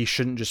maybe he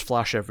shouldn't just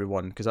flash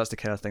everyone, because that's the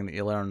kind of thing that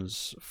he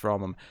learns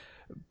from him.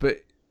 But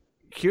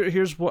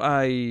here's what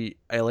I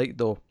like,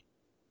 though,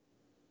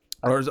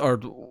 or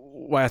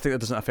why I think that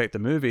doesn't affect the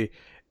movie,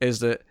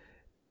 is that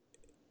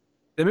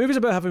the movie's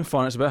about having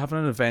fun, it's about having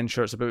an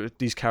adventure, it's about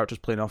these characters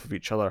playing off of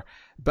each other.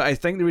 But I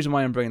think the reason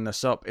why I'm bringing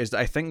this up is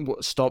that I think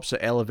what stops it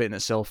elevating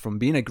itself from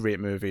being a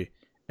great movie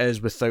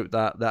is without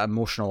that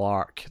emotional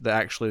arc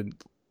that actually...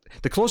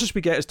 The closest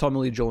we get is Tommy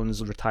Lee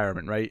Jones'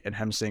 retirement, right? And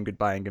him saying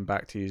goodbye and going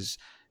back to his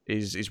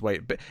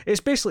wife. But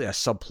it's basically a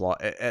subplot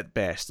at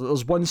best.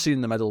 There's one scene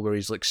in the middle where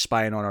he's like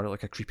spying on her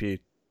like a creepy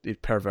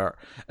pervert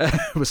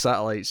with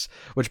satellites.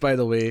 Which, by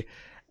the way,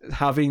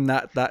 having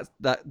that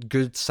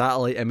good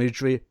satellite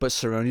imagery, but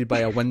surrounded by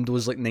a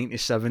Windows like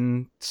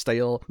 97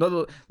 style.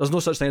 No, there's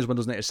no such thing as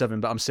Windows 97,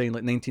 but I'm saying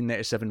like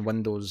 1997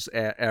 Windows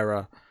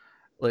era.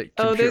 Like,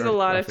 there's a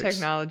lot of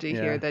technology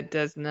here that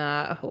does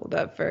not hold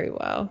up very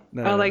well.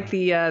 Like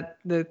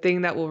the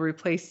thing that will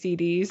replace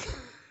CDs.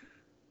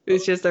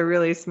 It's just a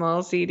really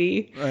small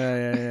CD.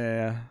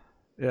 Yeah,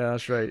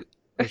 that's right.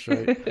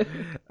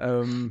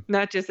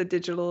 Not just a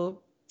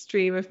digital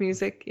stream of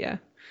music. Yeah.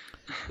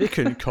 They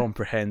couldn't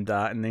comprehend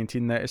that in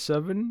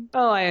 1997.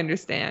 Oh, I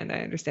understand.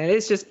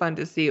 It's just fun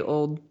to see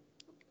old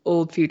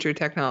future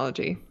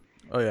technology.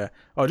 Oh yeah.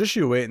 Oh, just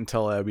you wait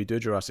until we do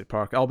Jurassic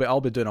Park. I'll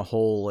be doing a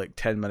whole like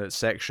 10-minute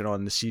section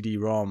on the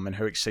CD-ROM and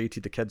how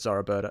excited the kids are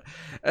about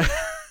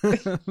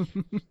it.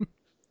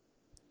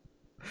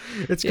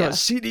 It's got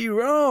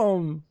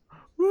CD-ROM.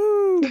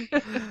 Woo.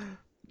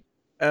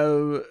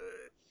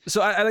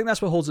 So I think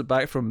that's what holds it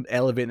back from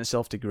elevating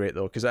itself to great,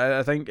 though, because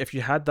I think if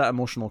you had that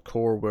emotional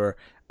core where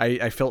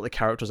I felt the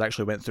characters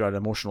actually went through an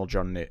emotional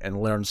journey and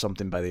learned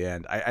something by the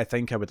end, I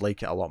think I would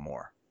like it a lot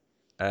more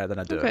than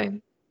I do.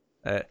 Okay.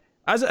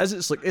 As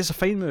it's like, it's a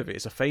fine movie.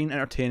 It's a fine,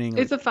 entertaining.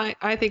 It's a fine.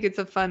 I think it's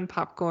a fun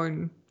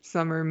popcorn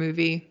summer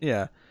movie.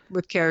 Yeah.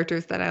 With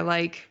characters that I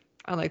like.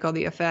 I like all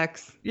the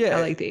effects. Yeah.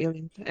 I like the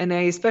aliens, and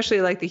I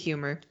especially like the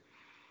humor.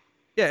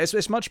 Yeah,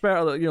 it's much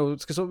better,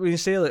 because when you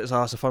say that it's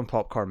a fun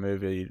popcorn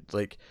movie,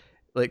 like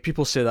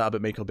people say that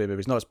about Michael Bay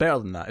movies. No, it's better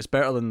than that. It's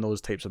better than those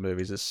types of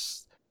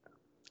movies.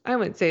 I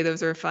wouldn't say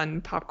those are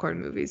fun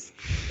popcorn movies.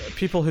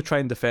 People who try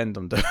and defend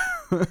them do.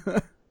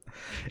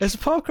 It's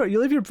popcorn. You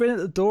leave your brain at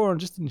the door and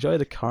just enjoy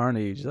the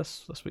carnage.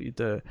 That's what you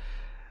do.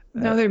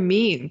 No, they're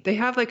mean. They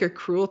have like a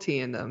cruelty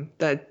in them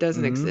that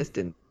doesn't exist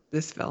in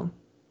this film.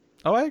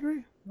 Oh, I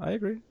agree.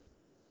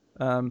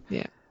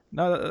 Yeah.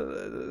 No,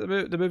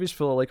 the movie's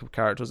full of likable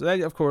characters. And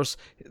then, of course,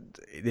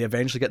 they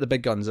eventually get the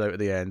big guns out at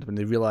the end when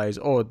they realise,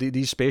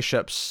 these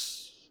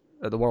spaceships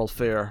at the World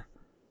Fair,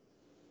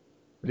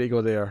 they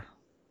go there.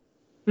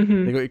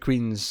 Mm-hmm. They go to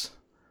Queens,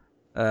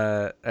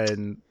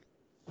 and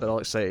they're all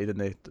excited, and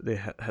they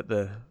hit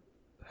the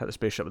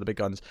spaceship with the big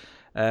guns,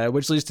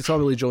 which leads to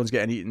Tommy Lee Jones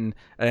getting eaten,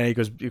 and he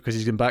goes, because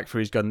he's going back for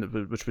his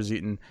gun which was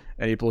eaten,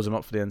 and he blows him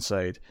up from the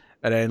inside.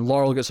 And then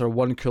Laurel gets her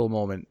one cool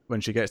moment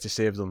when she gets to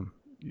save them,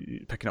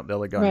 picking up the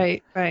other gun.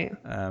 Right.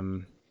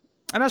 And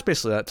that's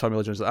basically that. Tommy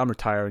Lee Jones, like, I'm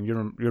retiring.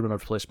 You're my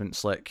replacement,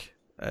 Slick,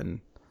 and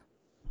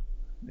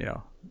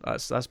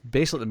that's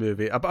basically the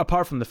movie.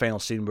 Apart from the final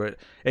scene where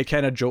it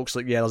kind of jokes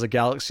like, there's a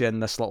galaxy in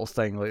this little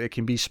thing. Like, it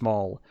can be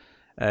small,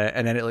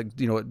 and then it it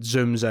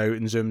zooms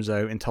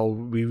out until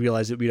we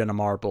realize that we're in a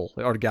marble.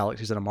 Like, our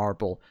galaxy's in a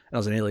marble, and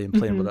there's an alien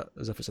playing with it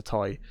as if it's a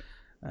toy.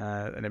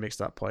 And it makes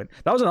that point.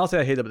 That was another thing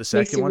I hated about the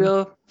second one. Makes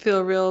you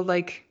feel real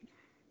like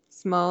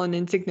small and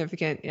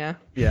insignificant. Yeah.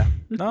 Yeah.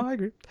 No, I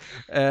agree.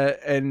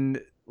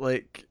 And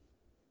like,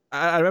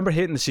 I remember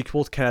hating the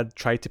sequel to kind of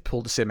try to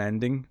pull the same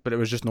ending, but it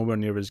was just nowhere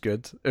near as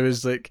good. It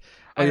was like,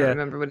 I don't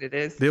remember what it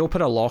is. They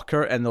open a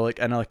locker and they're like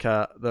in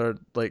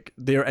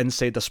they're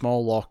inside a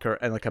small locker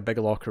in like a big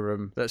locker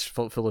room that's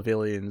full of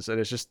aliens, and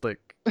it's just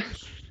like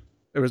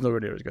it was nowhere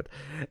near as good.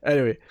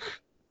 Anyway,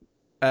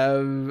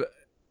 the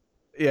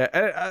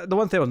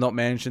one thing I've not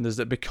mentioned is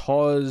that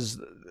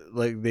because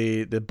like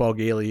the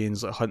bug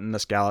aliens like hunting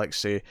this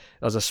galaxy,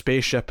 there's a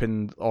spaceship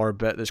in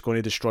orbit that's going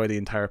to destroy the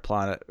entire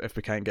planet if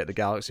we can't get the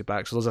galaxy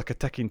back. So there's like a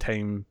ticking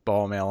time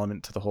bomb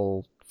element to the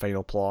whole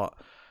final plot,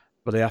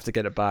 but they have to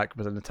get it back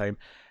within the time,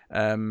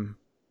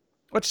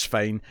 which is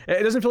fine.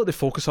 It doesn't feel like they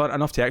focus on it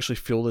enough to actually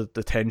feel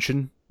the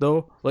tension,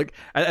 though. Like,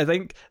 I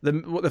think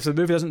if the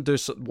movie doesn't do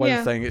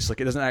one thing, it's like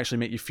it doesn't actually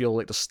make you feel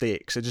like the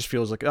stakes. It just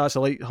feels like, it's a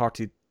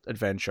light-hearted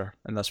adventure,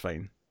 and that's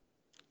fine.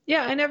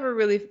 Yeah, I never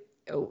really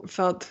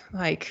felt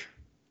the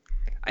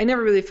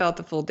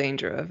full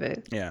danger of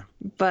it. Yeah.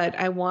 But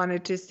I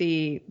wanted to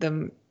see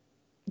them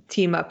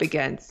team up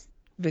against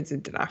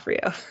Vincent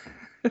D'Onofrio.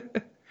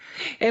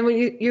 And when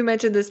you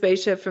mentioned the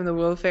spaceship from the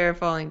World Fair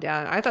falling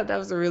down, I thought that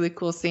was a really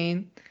cool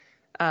scene.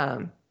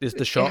 Is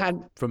the shot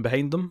from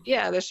behind them?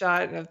 Yeah, the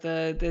shot of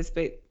the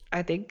space.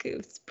 I think it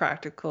was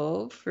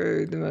practical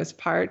for the most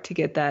part to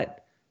get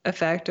that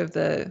effect of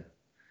the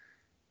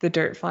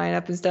dirt flying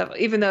up and stuff,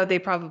 even though they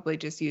probably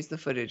just used the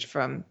footage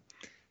from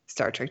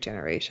Star Trek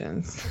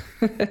Generations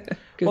because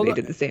they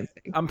did the same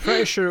thing. I'm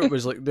pretty sure it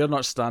was like they're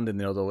not standing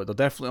there though; they're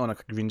definitely on a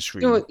green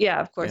screen. No, yeah,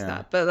 of course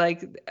not. But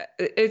like,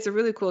 it's a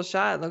really cool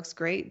shot. It looks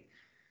great.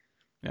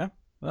 Yeah,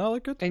 well,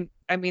 look good. And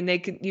I mean,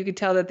 you could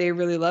tell that they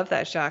really love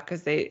that shot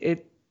because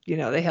they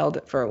held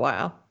it for a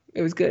while.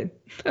 It was good.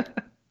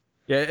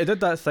 Yeah, it did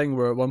that thing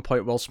where at one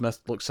point Will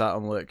Smith looks at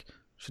him like,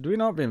 should we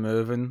not be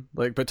moving?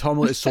 Like, but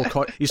Tom is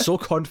he's so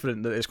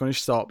confident that it's going to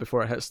stop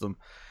before it hits them.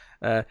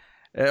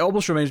 It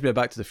almost reminds me of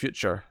Back to the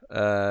Future,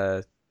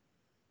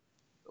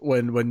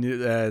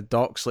 when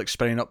Doc's like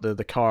spinning up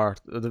the car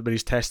when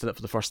he's testing it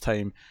for the first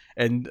time,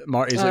 and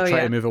Marty's trying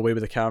to move away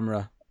with the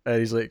camera, and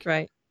he's like,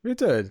 right, what are you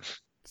doing?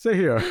 Stay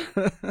here.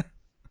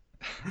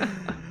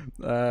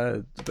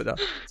 But no,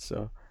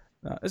 so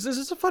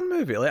it's a fun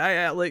movie. Like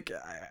I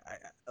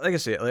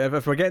say, like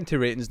if we're getting to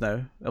ratings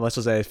now, unless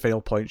there's any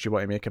final points you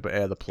want to make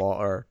about the plot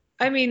or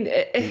I mean,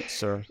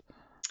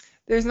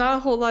 there's not a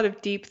whole lot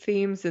of deep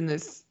themes in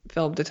this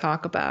film to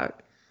talk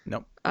about.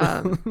 Nope.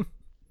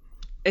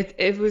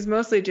 It was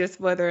mostly just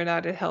whether or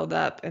not it held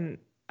up, and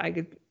I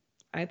think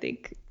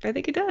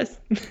it does.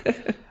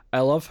 I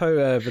love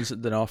how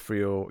Vincent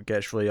D'Onofrio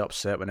gets really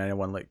upset when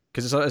anyone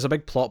because it's a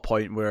big plot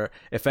point where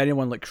if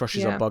anyone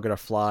crushes a bug or a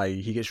fly,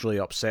 he gets really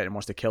upset and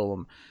wants to kill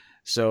them.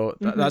 So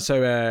that's how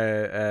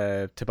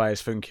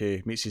Tobias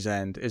Funke meets his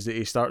end, is that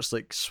he starts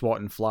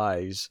swatting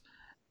flies.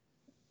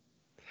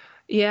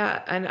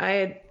 Yeah, and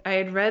I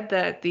had read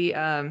that the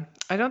I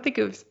don't think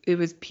it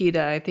was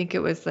PETA. I think it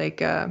was I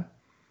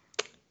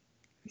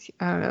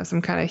don't know,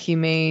 some kind of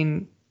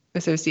humane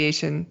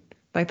association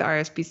like the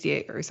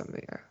RSPCA or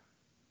something, or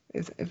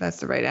if that's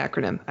the right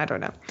acronym, I don't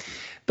know,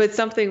 but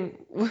something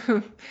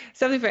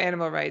for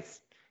animal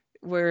rights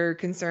were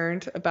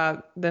concerned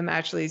about them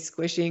actually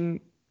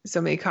squishing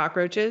so many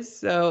cockroaches.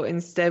 So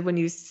instead, when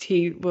you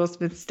see Will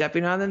Smith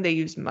stepping on them, they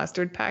used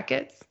mustard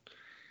packets.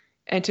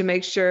 And to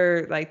make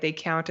sure like they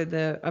counted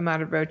the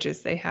amount of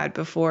roaches they had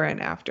before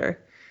and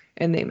after,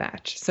 and they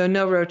match. So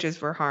no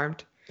roaches were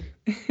harmed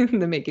in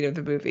the making of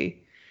the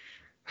movie.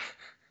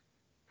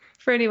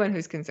 For anyone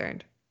who's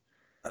concerned.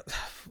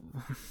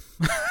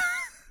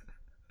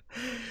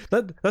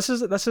 This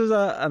is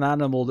an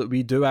animal that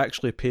we do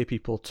actually pay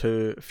people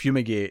to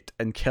fumigate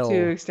and kill.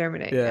 To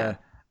exterminate, yeah.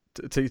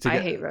 To I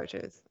hate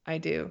roaches. I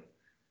do.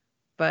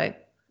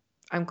 But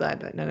I'm glad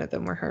that none of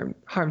them were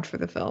harmed for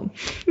the film.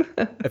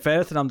 If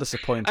anything, I'm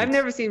disappointed. I've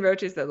never seen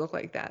roaches that look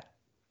like that.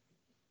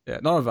 Yeah,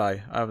 nor have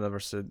I. I've never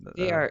seen that.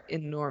 They are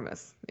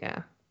enormous,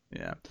 yeah.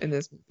 Yeah. In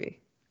this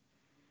movie.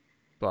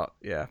 But,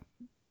 yeah.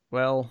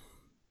 Well,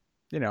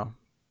 you know,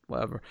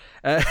 whatever.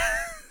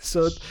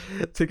 So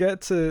to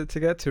get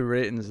to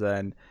ratings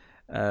then,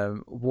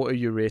 what are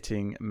you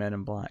rating Men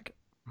in Black?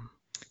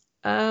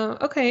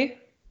 Okay.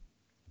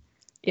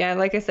 Yeah,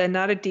 like I said,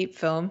 not a deep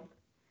film,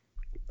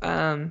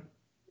 but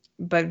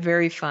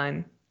very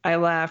fun. I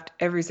laughed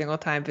every single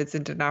time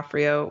Vincent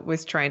D'Onofrio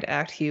was trying to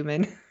act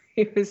human.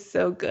 He was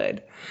so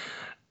good,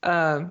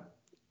 and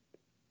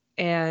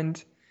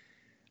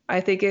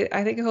I think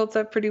it holds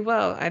up pretty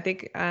well. I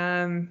think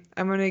I'm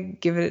gonna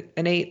give it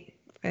an 8.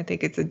 I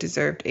think it's a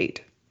deserved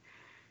 8.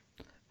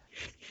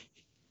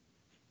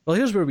 Well,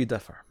 here's where we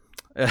differ.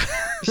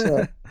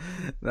 Sure.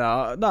 No.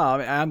 I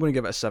mean, I'm going to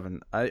give it a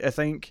 7. I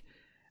think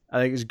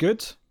it's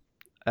good.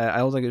 I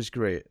don't think it's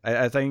great.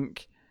 I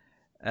think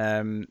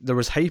there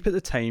was hype at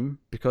the time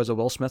because of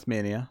Will Smith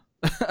mania,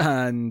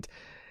 and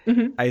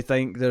I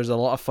think there's a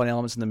lot of fun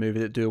elements in the movie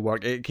that do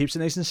work. It keeps it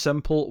nice and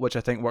simple, which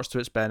I think works to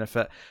its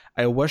benefit.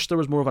 I wish there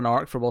was more of an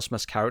arc for Will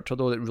Smith's character,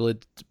 though, that really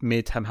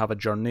made him have a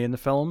journey in the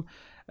film,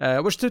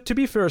 which, to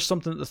be fair, is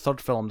something that the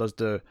third film does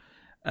do.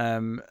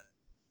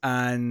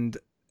 And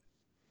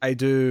I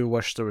do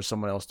wish there was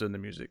someone else doing the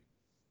music,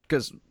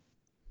 because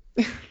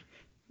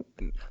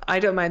I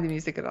don't mind the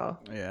music at all.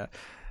 Yeah.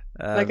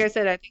 Like I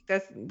said, I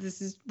think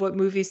this is what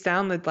movies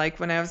sounded like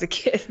when I was a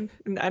kid,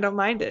 and I don't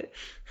mind it.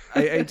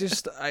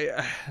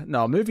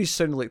 No, movies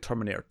sounded like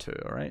Terminator 2,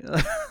 all right?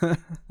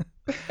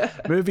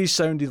 Movies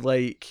sounded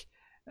like,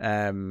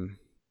 I don't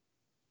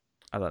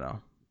know,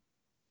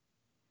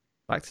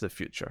 Back to the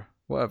Future,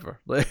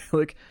 whatever.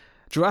 Like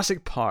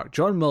Jurassic Park,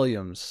 John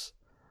Williams,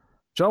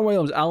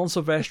 Alan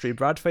Silvestri,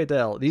 Brad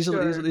Fiedel. These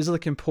are the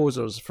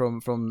composers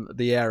from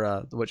the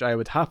era which I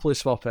would happily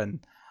swap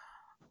in.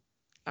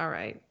 All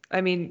right. I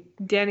mean,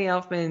 Danny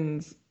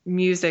Elfman's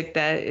music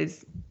that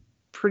is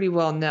pretty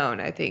well known,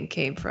 I think,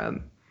 came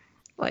from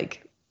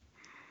like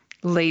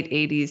late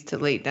 80s to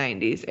late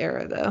 90s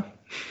era, though.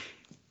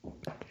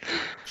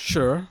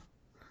 Sure.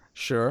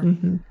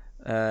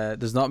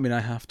 Does not mean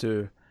I have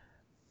to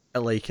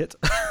like it.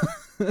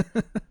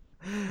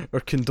 Or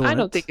condone it. I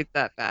don't think it's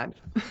that bad.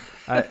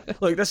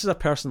 Look, this is a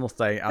personal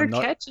thing.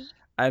 Catchy.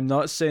 I'm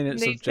not saying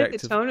it's subjective. They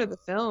fit the tone of the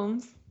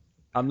films.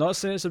 I'm not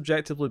saying it's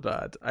objectively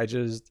bad. I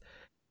just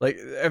like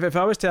if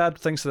I was to add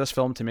things to this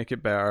film to make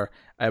it better,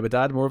 I would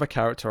add more of a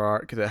character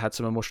arc that had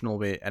some emotional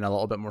weight and a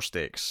little bit more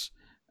stakes.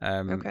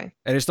 Okay.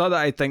 And it's not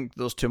that I think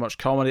there's too much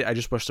comedy. I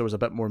just wish there was a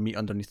bit more meat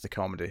underneath the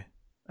comedy,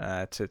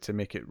 to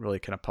make it really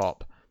kind of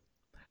pop.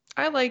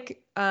 I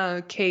like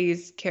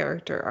Kay's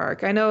character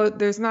arc. I know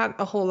there's not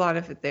a whole lot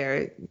of it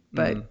there,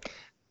 but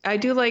I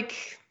do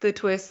like the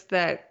twist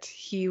that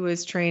he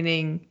was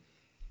training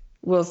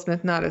Will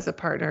Smith not as a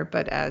partner,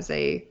 but as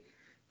a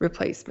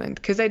replacement,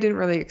 because I didn't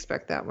really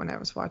expect that when I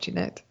was watching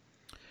it.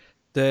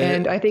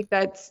 And I think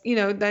that's,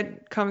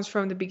 that comes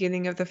from the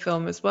beginning of the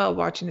film as well,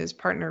 watching his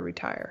partner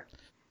retire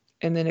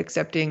and then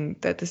accepting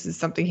that this is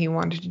something he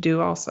wanted to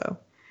do also.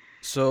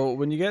 So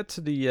when you get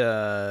to the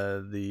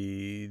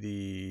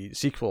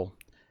sequel,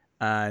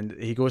 and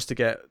he goes to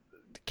get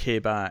Kay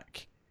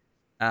back,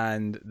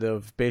 and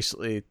they've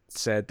basically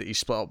said that he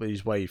split up with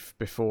his wife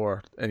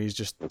before, and he's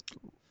just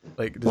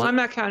like. Well, I'm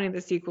not counting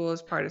the sequel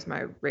as part of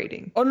my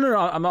rating. Oh no,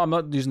 I'm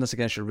not using this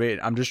against your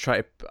rating. I'm just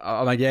trying to.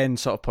 I'm again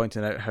sort of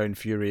pointing out how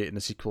infuriating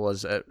the sequel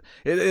is. It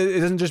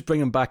doesn't just bring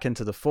him back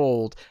into the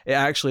fold. It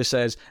actually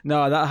says,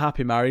 no, that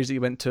happy marriage that he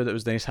went to, that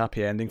was the nice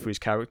happy ending for his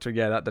character.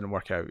 Yeah, that didn't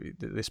work out.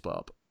 They split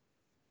up.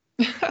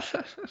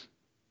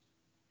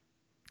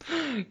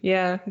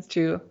 Yeah, it's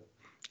true.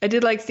 I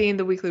did like seeing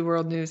the Weekly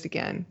World News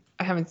again.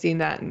 I haven't seen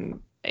that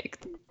in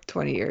like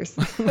 20 years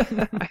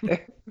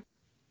either.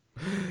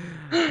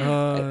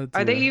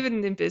 Are they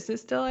even in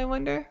business still, I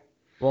wonder?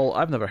 Well,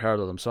 I've never heard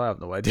of them, so I have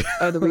no idea.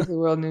 Oh, the Weekly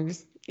World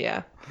News.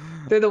 Yeah.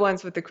 They're the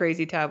ones with the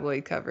crazy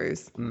tabloid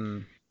covers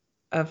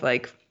of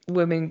like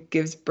woman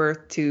gives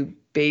birth to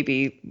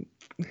baby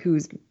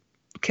who's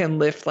can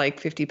lift like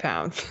 50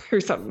 pounds or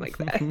something like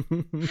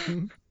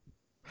that.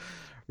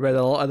 Read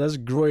a lot of this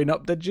growing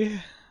up, did you?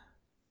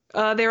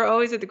 They were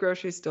always at the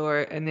grocery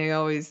store, and they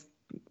always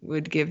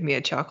would give me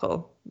a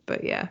chuckle.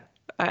 But yeah,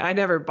 I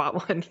never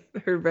bought one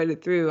or read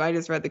it through. I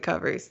just read the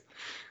covers.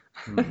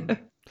 All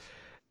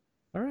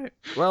right.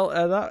 Well,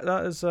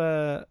 that is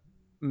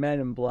Men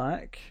in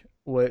Black,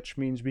 which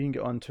means we can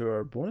get on to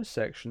our bonus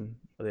section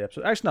of the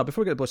episode. Actually, no,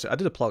 before we get to the bonus, I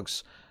do the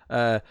plugs.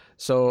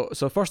 So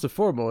first and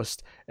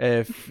foremost,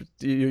 if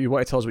you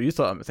want to tell us what you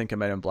thought of think of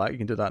Men in Black, you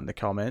can do that in the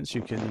comments.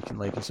 You can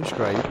like and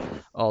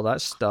subscribe, all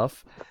that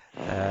stuff.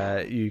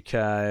 You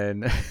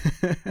can.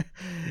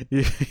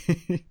 you,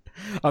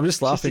 I'm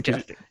just laughing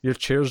because your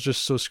chair's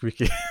just so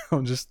squeaky.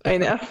 I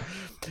know.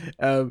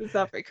 It's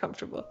not very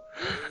comfortable.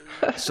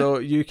 So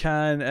you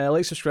can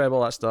like, subscribe,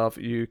 all that stuff.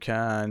 You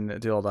can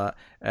do all that.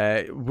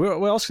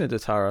 What else can I do,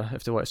 Tara,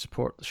 if they want to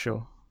support the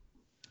show?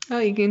 Oh,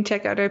 you can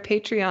check out our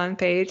Patreon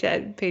page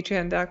at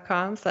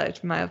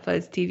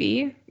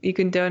patreon.com/MileFuzzTV. You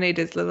can donate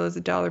as little as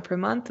 $1 per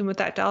month, and with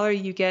that dollar,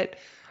 you get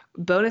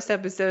bonus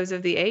episodes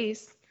of The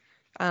Ace.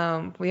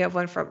 We have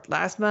one for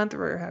last month.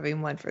 We're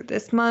having one for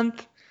this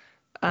month.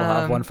 We'll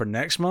have one for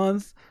next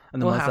month,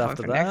 and the month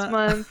after that. Next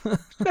month.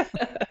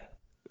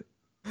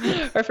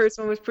 Our first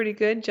one was pretty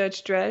good,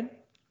 Judge Dredd.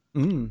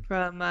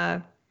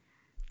 From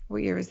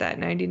what year was that?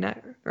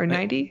 99 or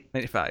 90?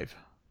 95.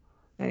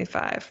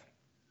 95.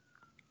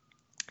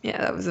 Yeah,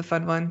 that was a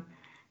fun one.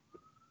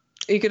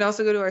 You can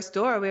also go to our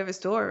store. We have a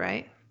store,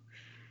 right?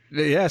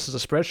 Yes,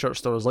 there's a Spreadshirt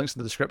store. There's links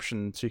in the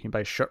description so you can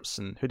buy shirts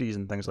and hoodies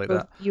and things like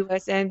Both that.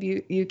 US and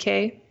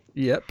UK.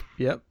 Yep.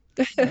 Look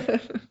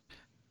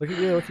at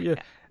you. Yeah.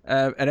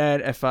 And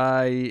then if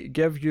I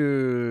give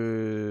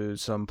you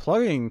some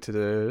plugging to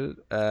do,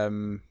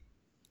 well,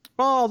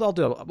 I'll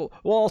do.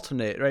 We'll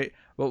alternate, right?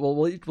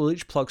 We'll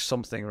each plug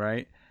something,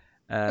 right?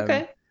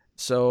 Okay.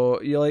 So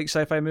you like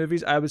sci-fi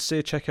movies? I would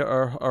say check out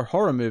our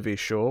horror movie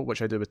show,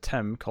 which I do with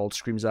Tim, called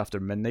Screams After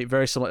Midnight.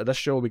 Very similar to this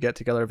show. We get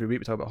together every week.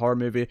 We talk about horror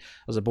movie.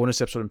 There's a bonus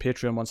episode on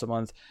Patreon once a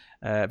month.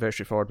 Very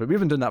straightforward. But we've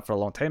been doing that for a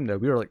long time now.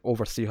 We were like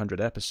over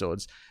 300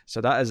 episodes. So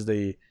that is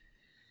the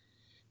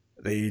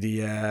what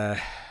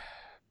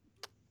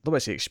do I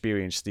say?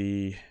 Experience,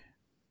 the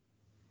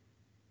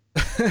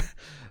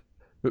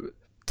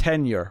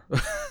tenure.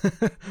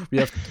 we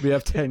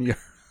have tenure.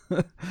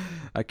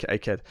 I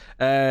kid.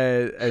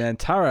 And then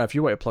Tara, if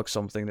you want to plug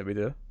something that we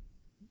do.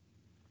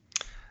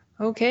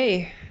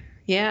 Okay.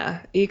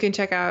 Yeah, you can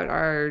check out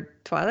our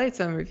Twilight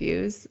Zone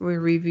reviews. We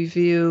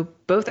review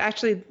both.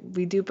 Actually,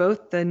 we do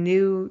both the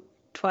new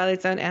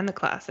Twilight Zone and the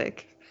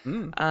classic.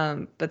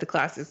 But the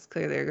classics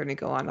clearly are going to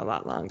go on a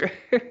lot longer.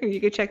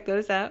 You can check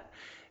those out.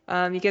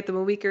 You get them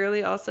a week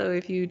early also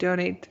if you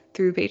donate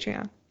through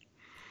Patreon.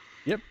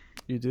 Yep,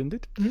 you do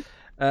indeed.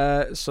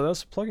 So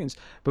that's plugins.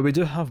 But we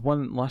do have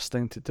one last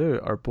thing to do,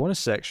 our bonus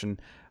section,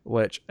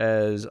 which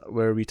is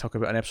where we talk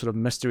about an episode of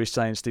Mystery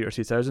Science Theater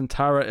 2000.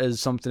 Tara is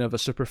something of a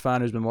super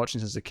fan who's been watching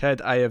since a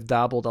kid. I have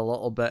dabbled a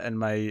little bit in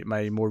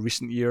my more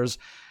recent years,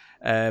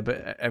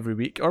 but every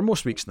week, or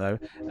most weeks now.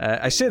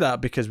 I say that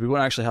because we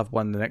won't actually have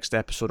one the next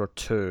episode or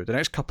two. The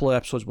next couple of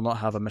episodes will not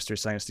have a Mystery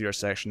Science Theater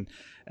section,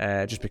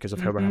 just because of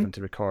how we're having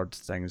to record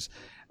things.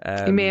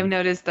 You may have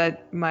noticed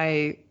that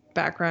my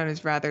background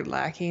is rather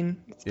lacking.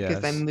 It's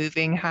because I'm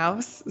moving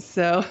house,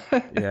 so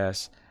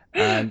yes,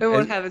 and I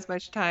won't have as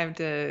much time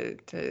to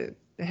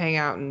hang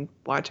out and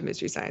watch a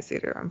Mystery Science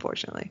Theater,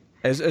 unfortunately.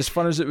 As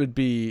fun as it would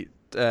be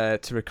to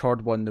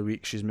record one the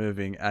week she's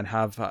moving and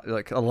have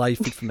like a live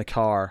feed from the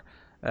car,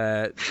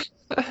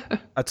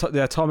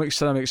 the Atomic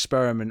Cinema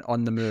Experiment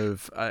on the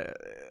move, I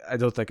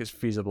don't think it's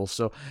feasible.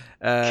 So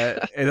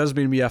it does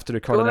mean we have to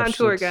record an episode.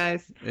 Go on tour,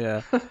 guys.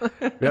 Yeah,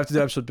 we have to do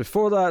an episode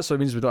before that, so it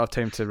means we don't have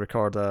time to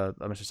record a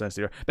Mystery Science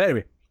Theater. But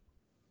anyway,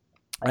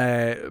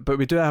 but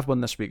we do have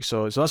one this week,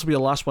 so this will be the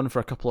last one for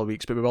a couple of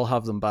weeks, but we will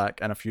have them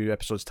back in a few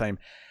episodes' time.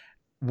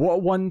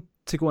 What one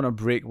to go on a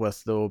break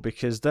with, though,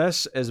 because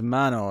this is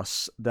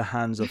Manos, The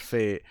Hands of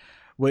Fate,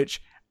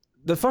 which...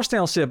 The first thing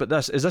I'll say about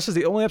this is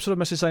the only episode of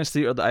Mystery Science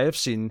Theater that I have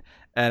seen,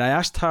 and I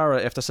asked Tara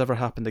if this ever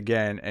happened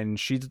again, and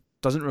she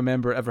doesn't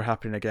remember it ever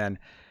happening again.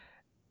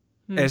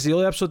 It's the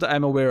only episode that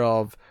I'm aware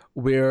of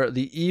where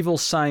the evil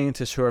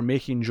scientists who are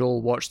making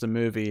Joel watch the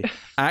movie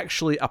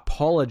actually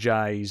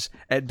apologize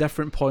at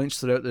different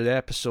points throughout the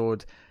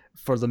episode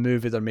for the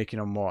movie they're making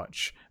him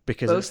watch.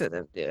 Because both of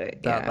them do it.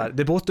 Yeah.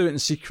 They both do it in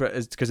secret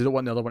because they don't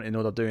want the other one to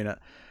know they're doing it.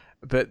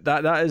 But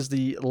that is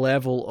the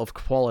level of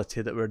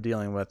quality that we're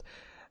dealing with.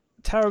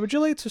 Tara, would you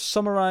like to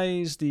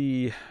summarize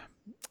the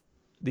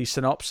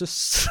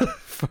synopsis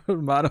for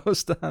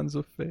Manos, The Hands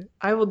of Fate?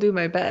 I will do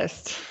my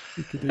best.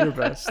 You can do your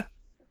best.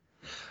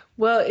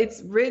 Well,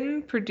 it's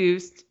written,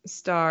 produced,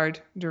 starred,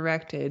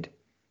 directed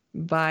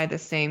by the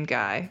same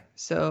guy,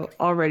 so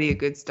already a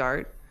good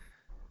start.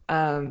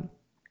 And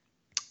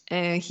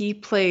he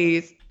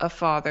plays a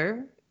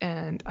father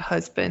and a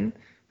husband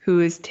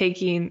who is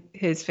taking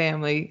his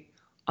family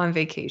on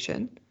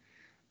vacation.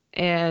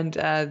 And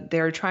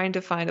they're trying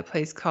to find a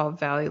place called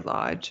Valley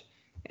Lodge,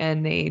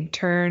 and they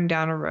turn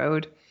down a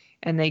road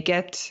and they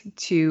get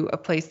to a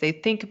place they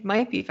think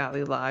might be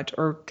Valley Lodge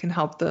or can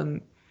help them,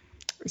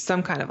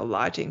 some kind of a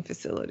lodging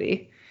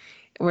facility,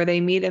 where they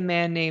meet a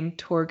man named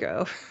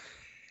Torgo.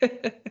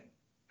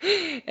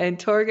 And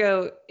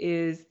Torgo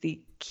is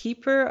the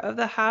keeper of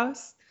the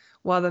house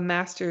while the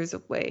master is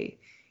away.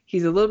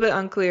 He's a little bit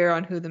unclear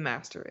on who the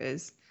master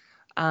is.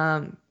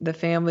 The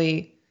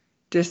family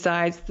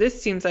decides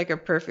this seems like a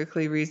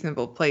perfectly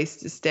reasonable place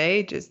to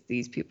stay, just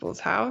these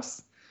people's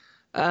house.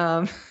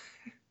 Um,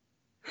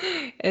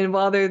 and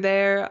while they're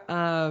there,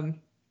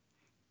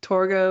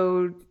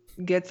 Torgo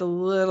gets a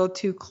little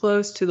too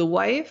close to the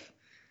wife,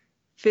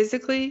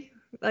 physically,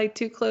 like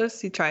too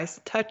close. He tries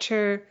to touch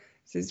her.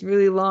 It's this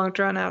really long,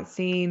 drawn out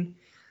scene.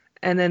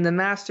 And then the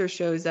master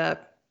shows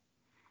up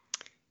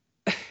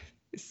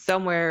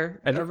somewhere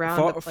And around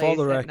the place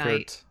at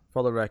night.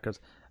 for the record,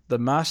 the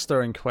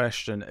master in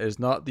question is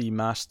not the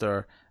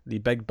master, the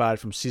big bad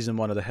from season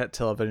 1 of the hit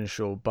television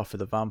show Buffy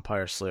the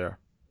Vampire Slayer.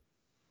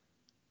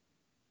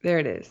 There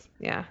it is.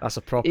 Yeah. That's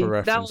a proper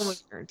reference. That one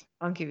was earned.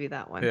 I'll give you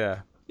that one. Yeah.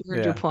 You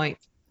earned your point.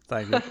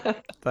 Thank you.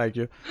 Thank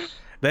you.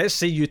 Let's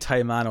see you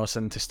tie Manos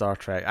into Star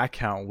Trek. I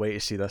can't wait to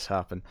see this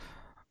happen.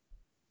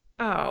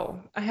 Oh,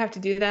 I have to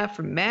do that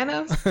for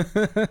Manos?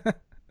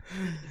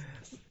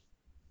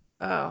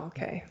 Oh,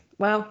 okay.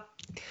 Well,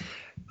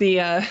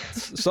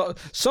 so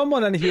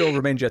someone in here will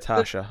remind you of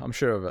Tasha. I'm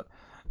sure of it.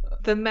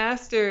 The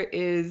master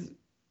is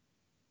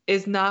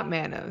not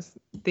Manos.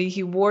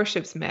 He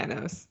worships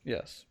Manos.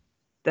 Yes.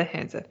 The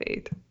Hands of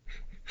Fate.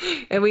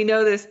 And we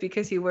know this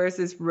because he wears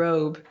this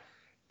robe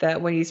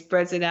that when he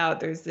spreads it out,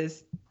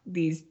 there's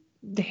these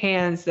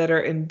hands that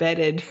are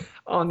embedded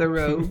on the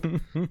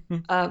robe.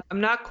 I'm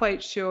not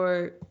quite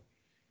sure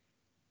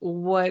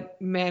what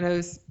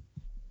Manos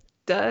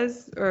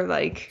does, or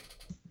like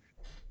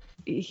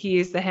he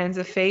is the Hands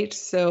of Fate.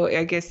 So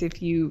I guess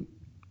if you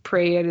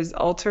pray at his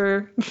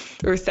altar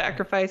or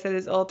sacrifice at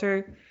his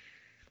altar,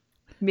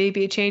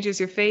 maybe it changes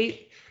your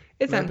fate.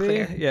 It's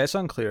unclear. Yeah, it's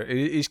unclear.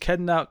 He's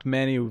kidnapped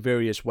many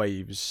various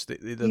wives.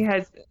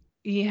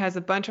 He has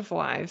a bunch of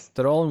wives.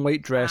 They're all in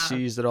white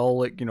dresses. They're all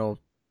like,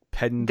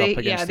 pinned up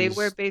against. Yeah, they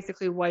wear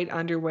basically white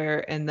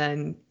underwear and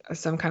then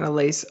some kind of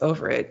lace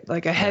over it,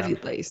 like a heavy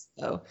lace.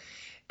 So,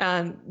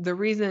 the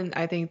reason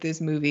I think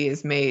this movie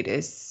is made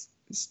is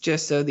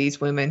just so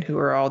these women who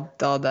are all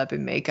dolled up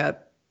in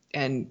makeup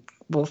and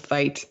will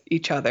fight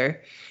each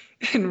other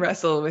and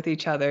wrestle with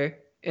each other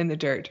in the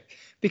dirt,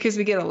 because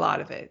we get a lot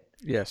of it.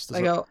 Yes,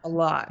 like a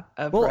lot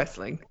of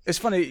wrestling. It's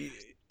funny.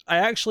 I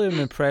actually am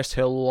impressed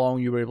how long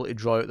you were able to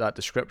draw out that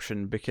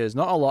description, because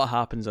not a lot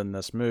happens in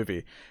this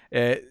movie.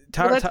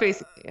 That's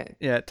basically it.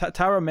 Yeah,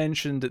 Tara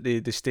mentioned that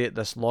they stay at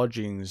this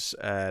lodgings,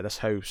 this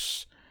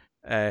house.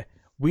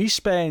 We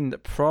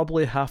spend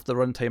probably half the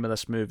runtime of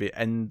this movie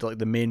in like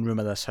the main room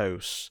of this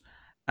house,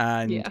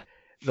 and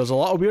there's a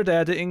lot of weird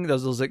editing.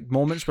 There's like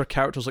moments where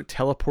characters like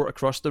teleport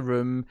across the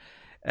room.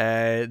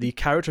 The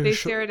character they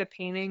stare at a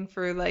painting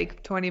for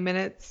like 20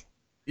 minutes.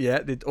 Yeah,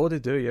 they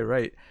do. You're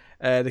right.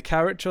 The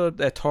character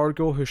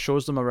Torgo, who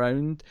shows them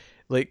around,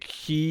 like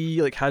he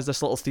has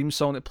this little theme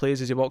song that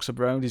plays as he walks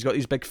around. He's got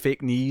these big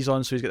fake knees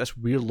on, so he's got this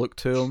weird look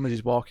to him as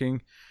he's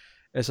walking.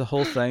 It's a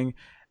whole thing.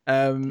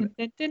 That's the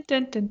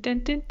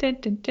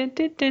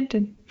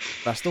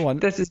one.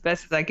 That's as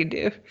best as I can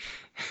do.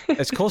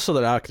 It's closer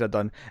than I could have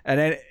done. And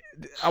then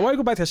I want to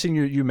go back to a scene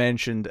you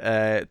mentioned.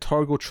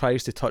 Torgo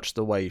tries to touch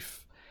the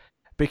wife,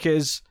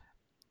 because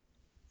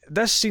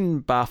this scene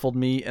baffled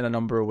me in a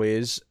number of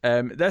ways.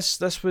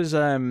 This was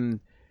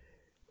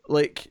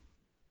like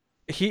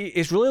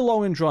it's really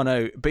long and drawn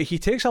out, but he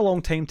takes a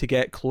long time to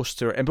get close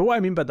to her. And but what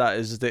I mean by that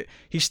is that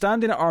he's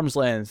standing at arm's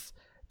length,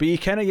 but he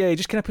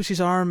just puts his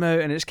arm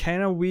out, and it's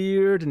kind of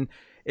weird, and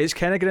it's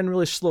kind of getting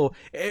really slow.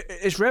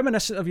 It's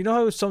reminiscent of,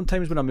 how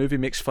sometimes when a movie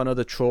makes fun of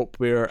the trope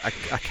where a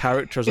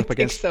character's up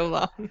against so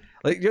long.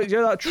 Like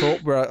that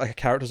trope where like a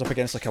character's up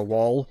against like a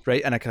wall,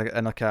 right, and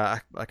like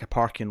a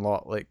parking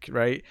lot, like,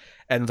 right,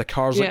 and the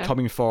car's like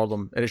coming for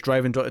them, and it's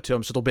driving to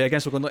them, so they'll be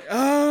against them going like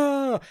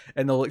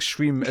and they'll like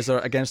scream as they're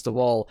against the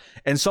wall.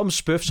 And some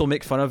spoofs will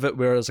make fun of it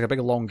where there's like a big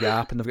long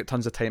gap and they've got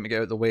tons of time to get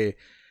out of the way.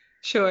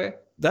 Sure.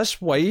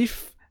 This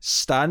wife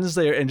stands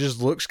there and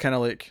just looks kind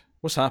of like,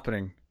 what's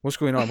happening? What's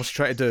going on? What's he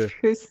trying to do?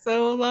 For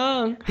so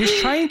long.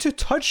 He's trying to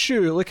touch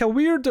you like a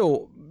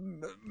weirdo.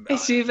 And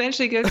she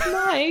eventually goes,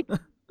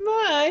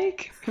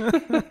 Mike.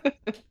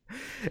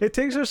 It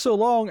takes her so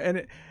long,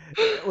 and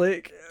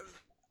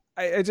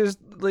I just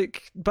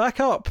like back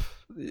up.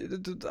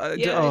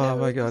 Oh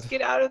my god!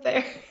 Get out of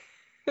there.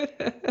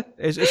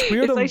 It's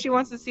weird. It's like she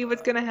wants to see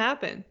what's gonna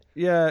happen.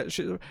 Yeah,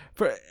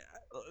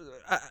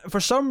 for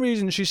some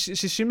reason she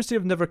seems to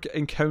have never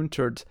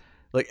encountered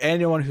like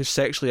anyone who's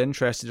sexually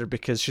interested in her,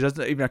 because she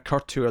doesn't even occur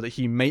to her that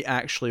he might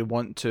actually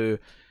want to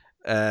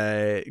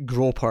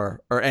grope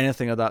her or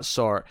anything of that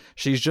sort.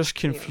 She's just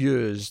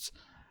confused.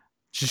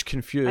 She's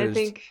confused.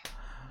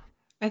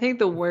 I think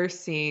the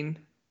worst scene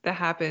that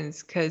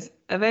happens, because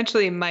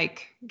eventually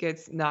Mike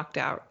gets knocked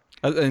out.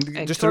 And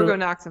Torgo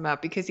knocks him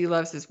out because he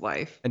loves his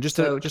wife. And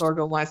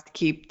Torgo wants to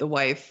keep the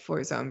wife for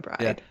his own bride.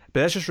 Yeah. But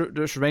let's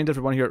just remind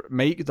everyone here,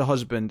 Mike, the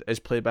husband, is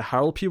played by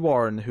Harold P.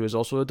 Warren, who is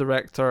also a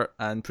director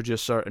and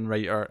producer and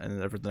writer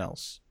and everything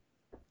else.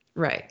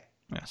 Right.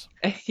 Yes.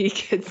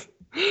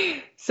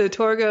 So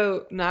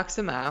Torgo knocks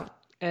him out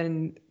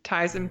and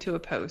ties him to a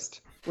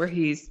post where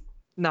he's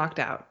knocked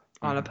out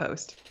on a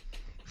post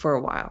for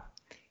a while.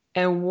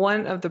 And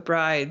one of the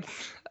brides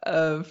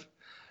of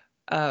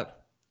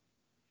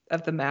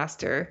of the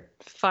master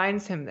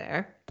finds him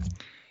there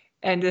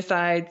and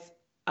decides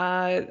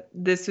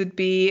this would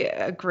be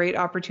a great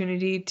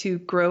opportunity to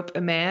grope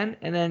a man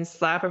and then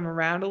slap him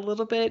around a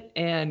little bit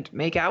and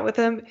make out with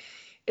him.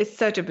 It's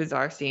such a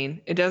bizarre scene.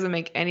 It doesn't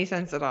make any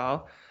sense at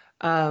all.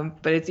 But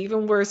it's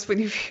even worse when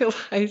you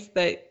realize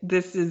that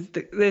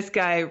this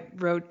guy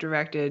wrote,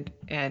 directed,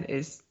 and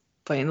is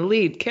playing the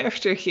lead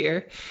character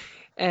here,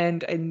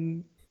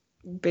 and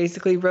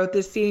basically wrote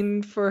this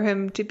scene for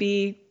him to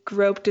be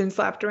groped and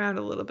slapped around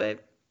a little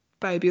bit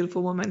by a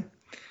beautiful woman.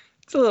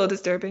 It's a little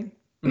disturbing.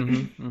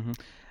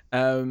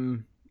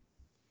 I'd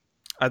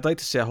like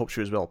to say I hope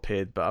she was well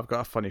paid, but I've got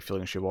a funny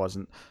feeling she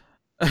wasn't.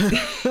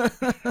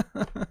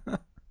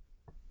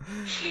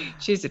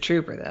 She's a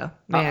trooper, though.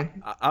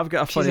 Man,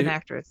 she's an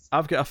actress.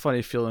 I've got a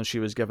funny feeling she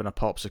was given a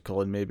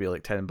popsicle and maybe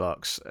like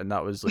 $10, and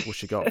that was like what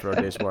she got for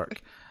her day's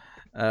work.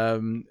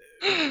 One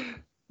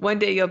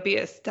day you'll be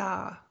a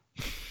star.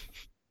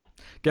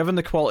 Given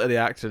the quality of the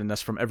acting in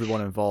this from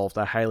everyone involved,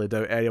 I highly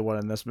doubt anyone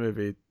in this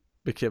movie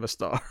became a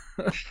star.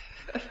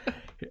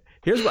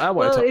 Here's what I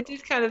want to talk. It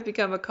did kind of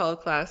become a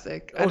cult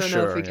classic. I don't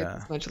know if we get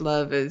as much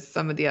love as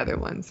some of the other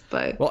ones,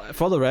 but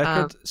for the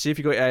record, see if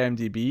you go to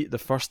IMDb, the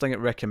first thing it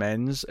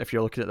recommends if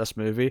you're looking at this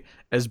movie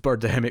is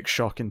Birdemic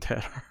Shock and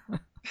Terror,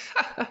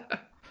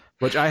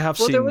 which I have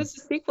seen. Well, there was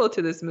a sequel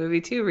to this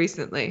movie too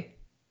recently,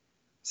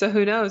 so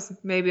who knows?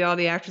 Maybe all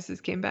the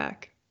actresses came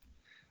back.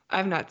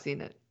 I've not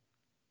seen it.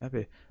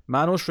 Maybe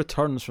Manos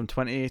Returns from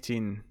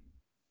 2018.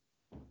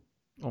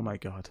 Oh my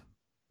god.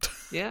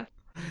 Yeah.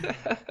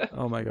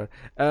 Oh my god.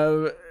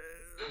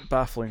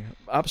 Baffling.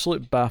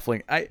 Absolute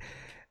baffling. What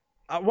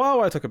I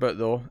want to talk about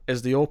though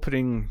is the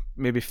opening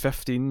maybe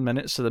 15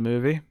 minutes of the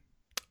movie,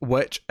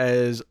 which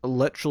is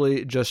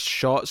literally just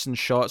shots and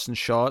shots and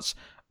shots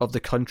of the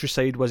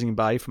countryside whizzing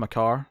by from a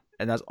car,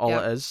 and that's all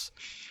it is.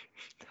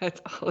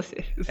 That's all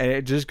it is. And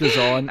it just goes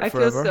on I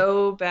forever. feel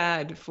so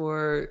bad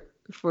for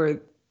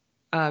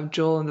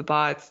Joel and the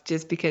bots,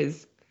 just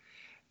because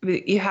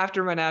you have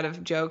to run out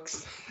of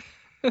jokes.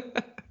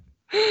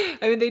 I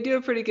mean, they do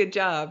a pretty good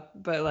job,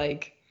 but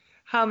like,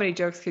 how many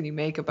jokes can you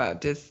make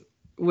about just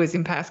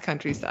whizzing past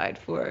countryside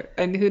for?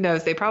 And who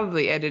knows? They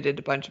probably edited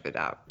a bunch of it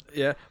out.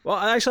 Yeah. Well,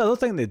 actually, I don't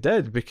think they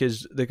did,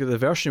 because the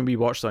version we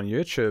watched on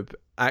YouTube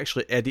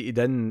actually edited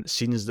in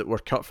scenes that were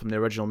cut from the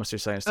original Mystery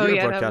Science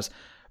Theater broadcast.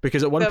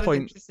 Because at one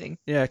point,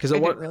 yeah, because I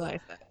didn't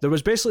realize that. There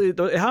was basically,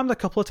 it happened a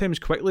couple of times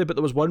quickly, but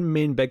there was one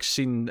main big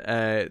scene,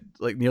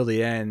 like near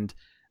the end,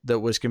 that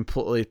was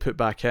completely put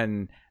back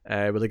in,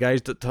 where the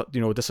guys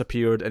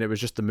disappeared, and it was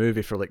just the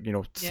movie for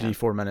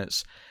 3-4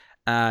 minutes,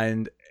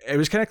 and it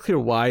was kind of clear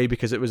why,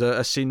 because it was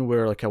a scene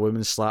where like a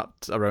woman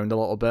slapped around a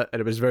little bit, and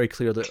it was very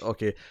clear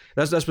that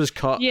this was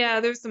cut. Yeah,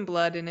 there's some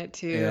blood in it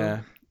too. Yeah,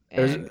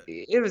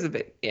 it was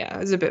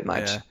a bit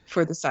much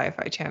for the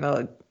Sci-Fi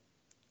Channel.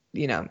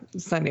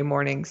 Sunday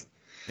mornings.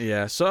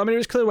 Yeah, so I mean, it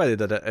was clear why they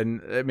did it,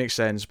 and it makes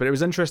sense. But it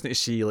was interesting to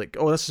see, like,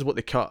 this is what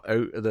they cut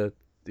out of the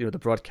the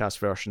broadcast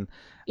version.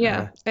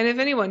 Yeah, and if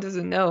anyone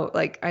doesn't know,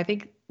 like, I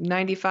think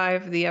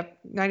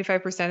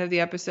 95% of the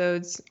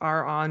episodes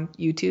are on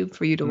YouTube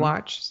for you to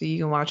watch, so you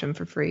can watch them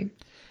for free.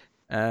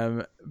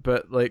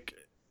 But like,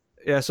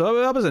 yeah,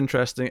 so that was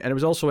interesting, and it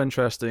was also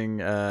interesting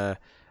that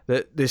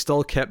they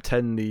still kept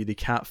in the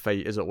cat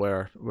fight, as it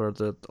were, where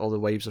all the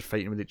wives are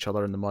fighting with each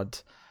other in the mud.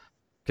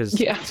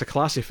 Because it's a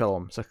classy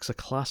film. It's a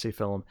classy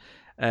film.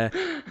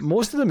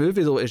 Most of the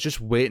movie, though, is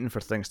just waiting for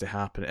things to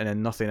happen, and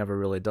then nothing ever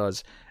really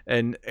does.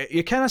 And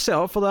you kind of set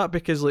up for that,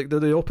 because like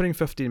the opening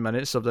 15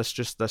 minutes of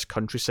this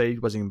countryside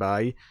whizzing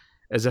by,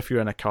 as if you're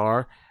in a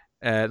car.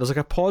 There's like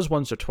a pause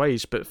once or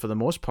twice, but for the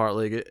most part,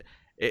 like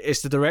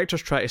it's the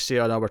directors trying to say,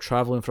 "Oh no, we're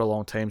traveling for a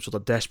long time, so they're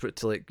desperate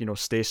to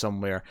stay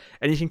somewhere."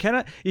 And you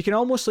can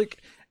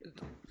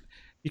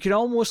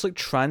almost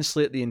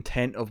translate the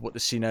intent of what the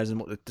scene is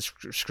and what the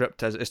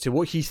script is as to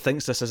what he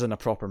thinks this is in a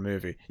proper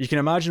movie. You can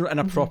imagine in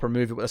a proper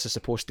movie what this is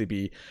supposed to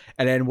be,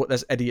 and then what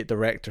this idiot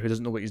director who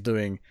doesn't know what he's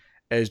doing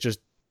is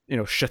just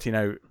shitting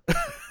out,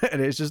 and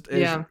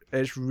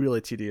it's really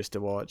tedious to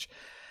watch.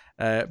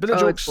 But the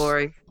jokes,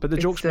 boring. But the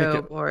it's jokes so make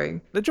it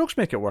boring. The jokes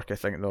make it work, I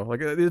think, though. Like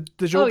the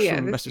jokes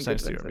from Mr.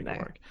 Science Theater make it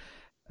work.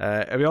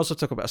 And we also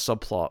talk about a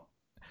subplot.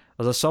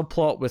 There's a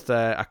subplot with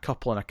a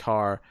couple in a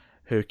car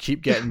who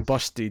keep getting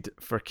busted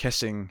for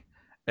kissing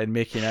and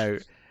making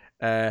out,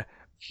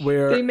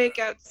 where they make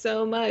out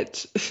so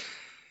much.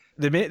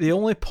 they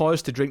only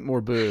pause to drink more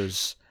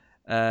booze,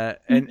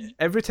 and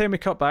every time we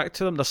cut back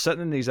to them, they're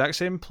sitting in the exact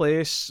same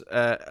place.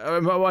 What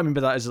I mean by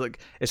that is, like,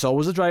 it's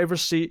always the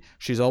driver's seat.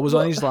 She's always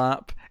on his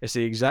lap. It's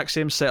the exact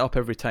same setup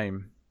every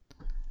time.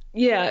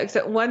 Yeah,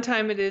 except one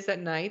time it is at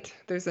night.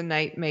 There's a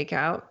night make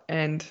out,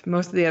 and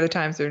most of the other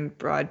times they're in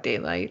broad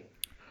daylight.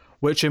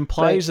 Which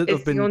implies that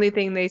it's the only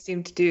thing they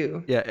seem to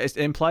do. Yeah, it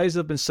implies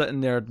they've been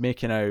sitting there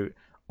making out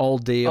all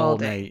day, all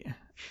night.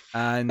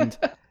 And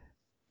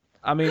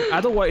I mean, I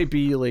don't want to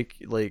be like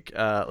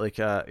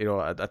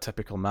a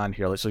typical man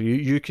here. Like, so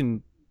you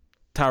can,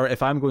 Tara,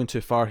 if I'm going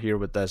too far here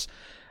with this,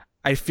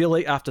 I feel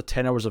like after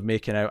 10 hours of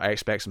making out, I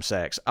expect some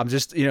sex. I'm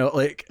just,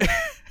 like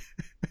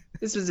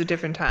This was a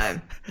different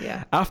time.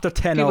 Yeah. After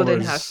 10 People hours.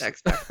 didn't have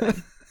sex back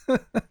then.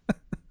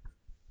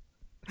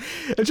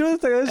 And you know the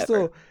thing is, Ever.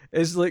 though,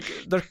 is like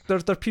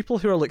they're people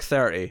who are like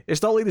 30.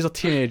 It's not like these are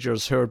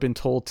teenagers who are being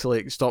told to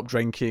like stop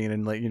drinking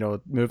and like, you know,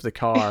 move the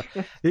car.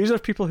 These are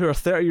people who are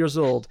 30 years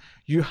old.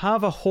 You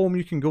have a home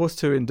you can go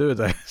to and do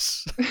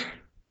this.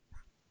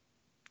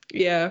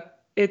 Yeah.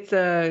 It's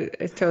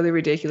totally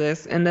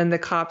ridiculous. And then the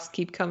cops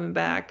keep coming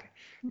back.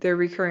 Their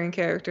recurring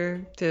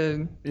character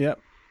to Yep.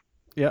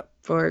 Yep.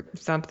 for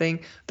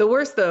something. The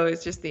worst though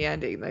is just the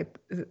ending. Like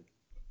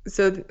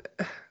so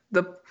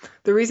the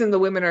the reason the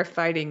women are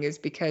fighting is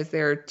because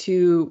there are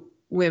two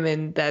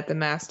women that the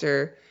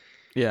master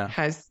Yeah.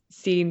 has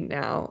seen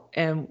now,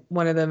 and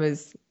one of them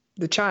is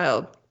the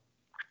child,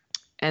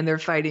 and they're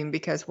fighting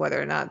because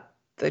whether or not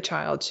the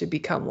child should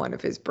become one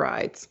of his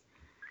brides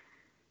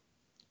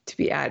to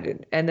be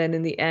added. And then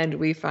in the end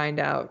we find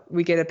out,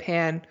 we get a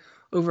pan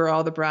over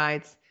all the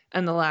brides,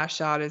 and the last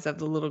shot is of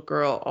the little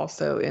girl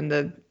also in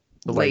the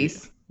The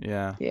lace.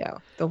 Yeah. Yeah,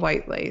 the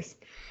white lace.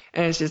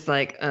 And it's just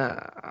like,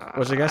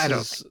 Which I guess I don't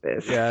is, like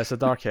this. yeah, it's a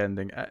dark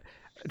ending. Do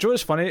you know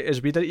what's funny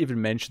is we didn't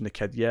even mention the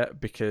kid yet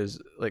because,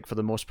 like, for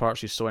the most part,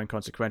 she's so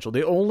inconsequential.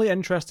 The only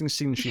interesting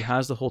scene she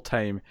has the whole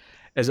time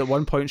is at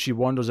one point she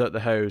wanders out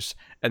the house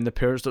and the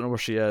parents don't know where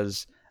she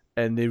is,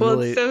 and they Well,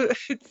 really,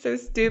 it's so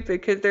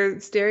stupid because they're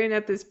staring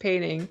at this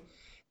painting,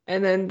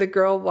 and then the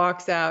girl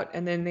walks out,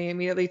 and then they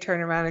immediately turn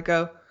around and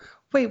go,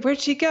 "Wait, where'd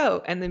she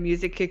go?" And the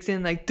music kicks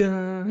in like,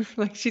 "Duh!"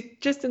 Like she's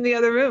just in the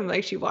other room,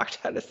 like she walked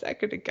out a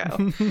second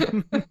ago.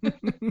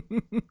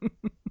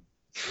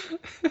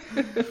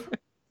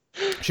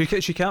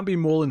 she can't be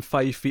more than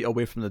 5 feet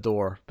away from the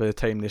door by the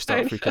time they start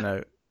I freaking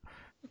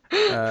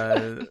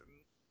out.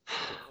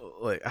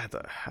 Like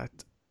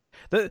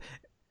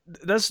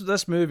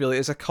this movie, like,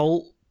 it's a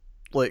cult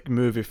like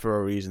movie for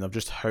a reason of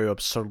just how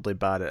absurdly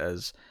bad it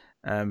is.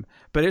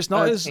 But it's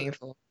not It's as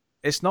painful.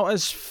 it's not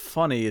as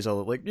funny as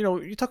other, like, you know,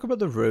 you talk about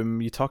The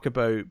Room, you talk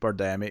about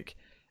Birdemic.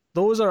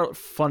 Those are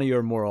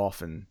funnier more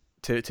often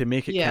to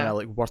make it kind Yeah. of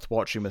like worth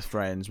watching with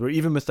friends. Where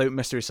even without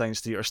Mystery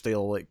Science Theater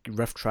style like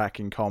riff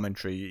tracking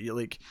commentary,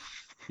 like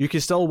you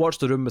can still watch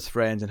The Room with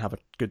friends and have a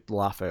good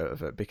laugh out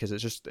of it because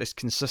it's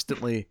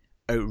consistently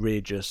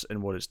outrageous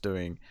in what it's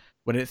doing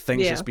when it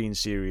thinks Yeah. it's being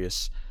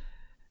serious.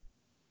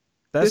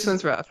 This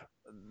one's rough.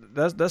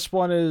 This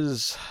one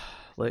is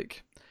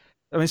like,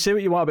 I mean, say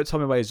what you want about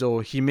Tommy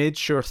Wiseau, he made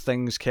sure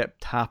things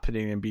kept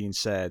happening and being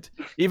said,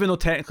 even though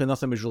technically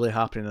nothing was really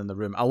happening in the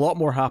room. A lot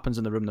more happens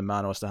in the room than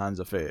Manos: The Hands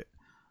of Fate.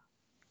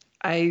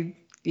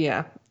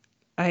 Yeah,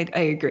 I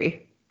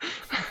agree.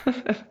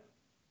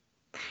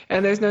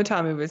 And there's no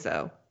Tommy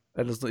Wiseau.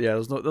 And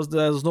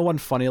there's no one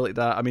funny like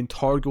that. I mean,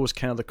 Torgo's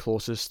kind of the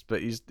closest,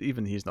 but he's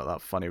not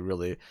that funny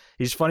really.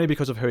 He's funny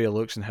because of how he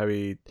looks and how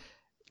he.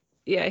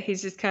 Yeah,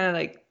 he's just kind of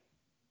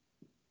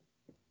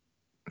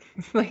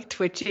like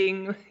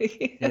twitching.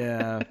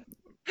 Yeah.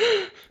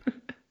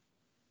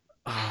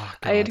 Oh,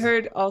 I had God.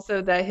 heard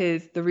also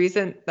that the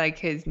reason like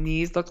his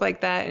knees look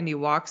like that and he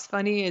walks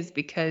funny is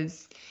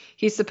because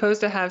he's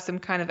supposed to have some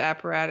kind of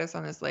apparatus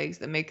on his legs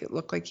that make it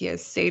look like he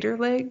has satyr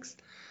legs,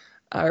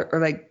 or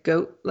like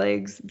goat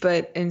legs,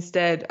 but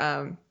instead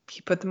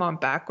he put them on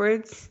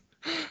backwards.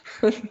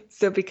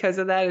 So because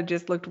of that, it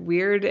just looked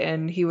weird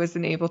and he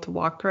wasn't able to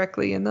walk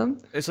correctly in them.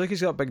 It's like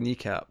he's got big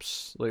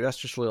kneecaps. Like, that's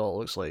just really all it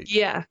looks like.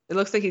 Yeah, it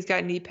looks like he's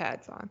got knee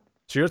pads on.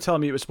 So you're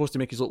telling me it was supposed to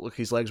make his look like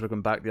his legs were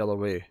going back the other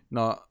way?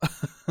 Not.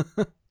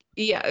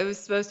 Yeah, it was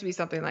supposed to be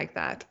something like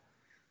that.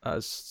 That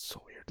is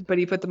so weird. But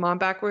he put them on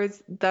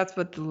backwards. That's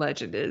what the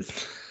legend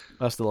is.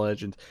 That's the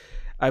legend.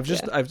 I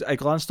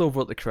glanced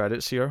over at the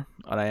credits here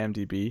on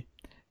IMDb,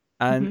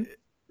 and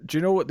do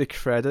you know what they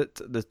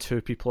credit the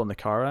two people in the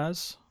car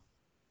as?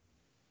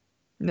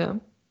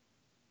 No.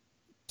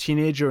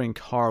 Teenager in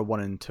Car 1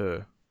 and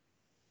 2.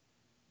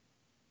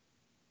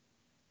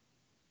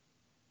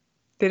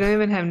 They don't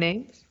even have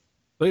names?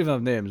 They don't even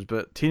have names,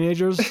 but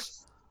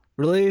teenagers?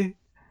 Really?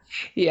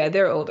 Yeah,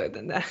 they're older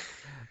than that.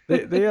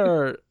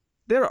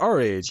 They're our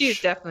age.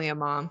 She's definitely a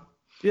mom.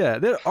 Yeah,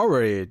 they're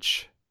our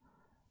age.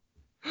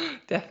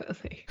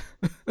 Definitely.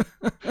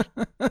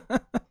 Do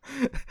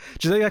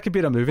you think I could be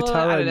in a movie, Well,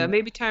 Tara? I don't know.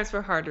 Maybe times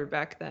were harder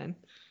back then.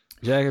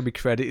 Do you think I could be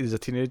credited as a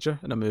teenager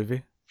in a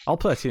movie? I'll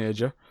play a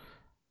teenager.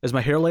 Is my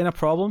hairline a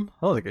problem?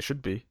 I don't think it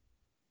should be.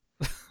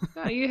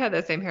 No, you had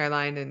that same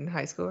hairline in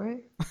high school,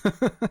 right?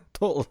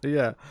 Totally,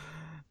 yeah.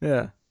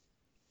 Yeah.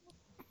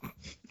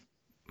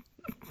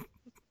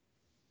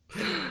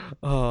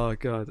 Oh,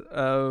 God.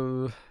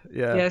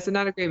 Yeah. Yeah, so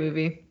not a great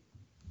movie,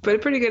 but a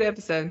pretty good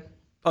episode.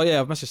 Oh,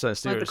 yeah, Mr.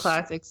 Science One of Theater. the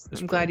classics.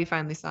 I'm glad you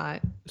finally saw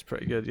it. It's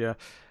pretty good, yeah.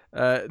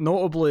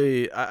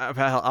 Notably,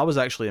 I was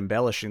actually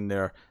embellishing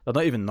there. They're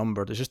not even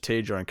numbered. It's just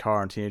teenager and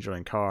car and teenager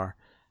and car.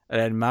 And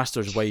then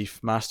master's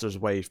wife, master's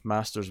wife,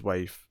 master's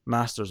wife,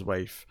 master's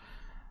wife.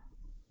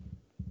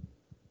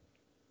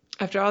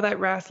 After all that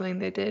wrestling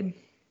they did,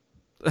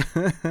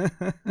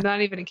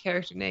 not even a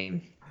character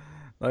name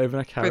Not even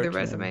a for character the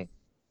resume. name.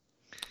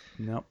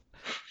 Nope.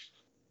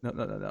 No.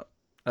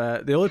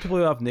 The only people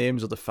who have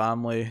names are the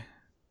family,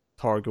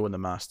 Torgo and the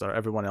Master.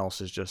 Everyone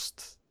else is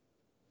just,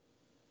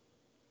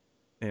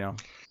 you know.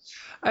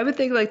 I would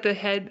think like the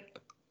head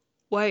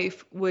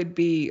wife would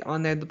be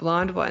on there, the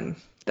blonde one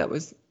that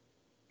was,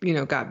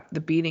 got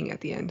the beating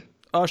at the end.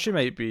 Oh, she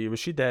might be. Was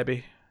she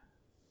Debbie?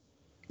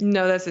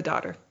 No, that's the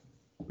daughter.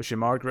 Was she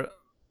Margaret?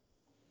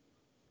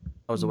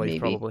 I was the wife, Maybe.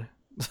 probably.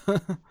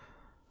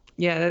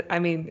 Yeah, I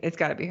mean, it's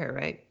got to be her,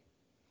 right?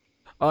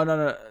 Oh,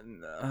 no.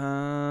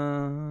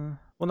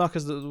 Well, no,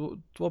 because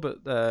what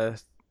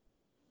about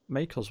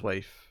Michael's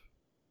wife?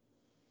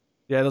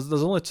 Yeah,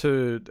 there's only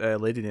two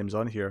lady names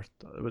on here.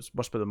 It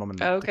must be the mum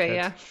and Oh, the okay, kid.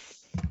 yeah.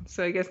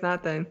 So I guess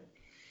not then.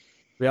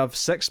 We have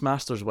 6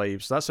 Masters'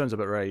 wives. That sounds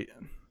about right.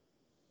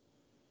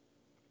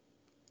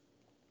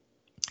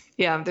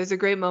 Yeah, there's a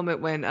great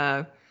moment when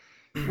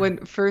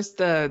first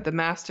the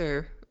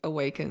master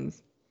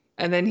awakens,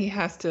 and then he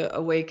has to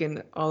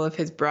awaken all of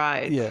his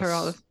brides Yes. or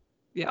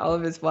all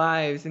of his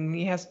wives, and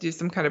he has to do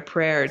some kind of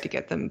prayer to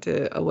get them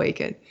to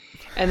awaken.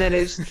 And then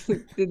it's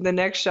the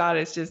next shot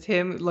is just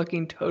him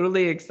looking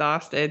totally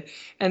exhausted,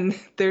 and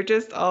they're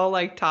just all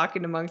like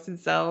talking amongst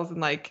themselves,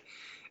 and like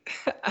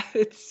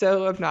it's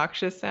so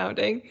obnoxious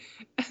sounding.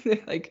 And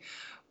they're like,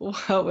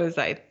 what was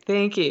I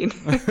thinking?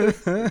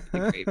 It's a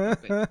great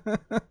moment.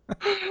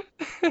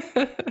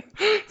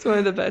 It's one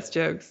of the best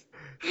jokes.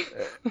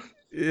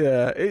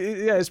 Yeah,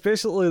 it's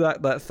basically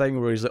that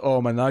thing where he's like,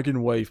 "Oh, my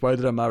nagging wife, why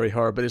did I marry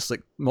her?" But it's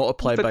like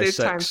multiplied But by there's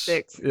 6. times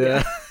 6.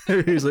 Yeah,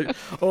 he's like,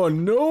 "Oh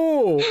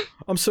no,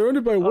 I'm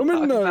surrounded by All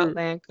women talking now." about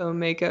Lancome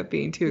makeup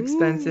being too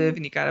expensive,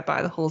 and you got to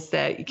buy the whole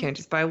set. You can't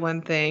just buy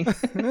one thing.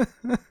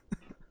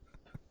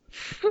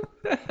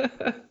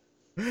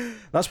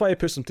 That's why he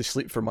puts them to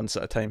sleep for months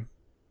at a time.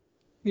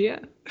 Yeah.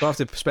 Don't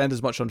have to spend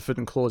as much on food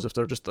and clothes if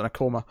they're just in a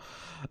coma.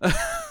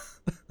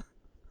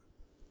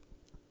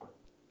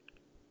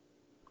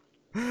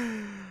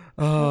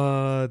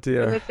 Oh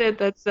dear. That's it.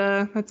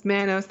 That's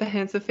Manos, the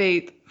Hands of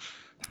Fate.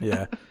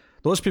 Yeah,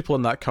 those people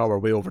in that car were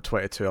way over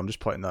 22. I'm just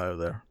pointing that out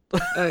there.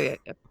 Oh yeah,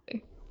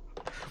 definitely.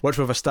 Which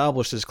we've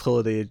established is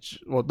clearly the age,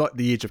 well, not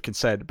the age of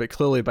consent, but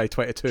clearly by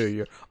 22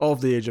 you're of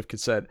the age of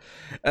consent.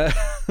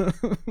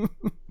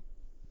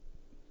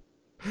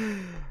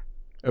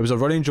 It was a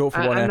running joke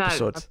for one I'm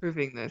episode. not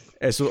approving this.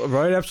 It's a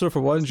running episode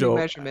for one New joke.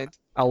 measurement.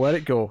 I'll let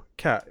it go.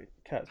 Cat,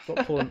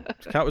 stop pulling.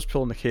 Cat was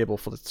pulling the cable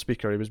for the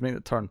speaker. He was making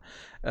it turn.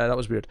 That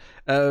was weird.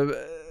 But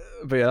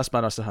yeah, that's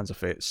Manos, the Hands of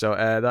Fate. So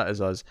that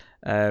is us.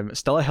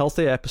 Still a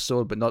healthy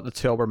episode, but not the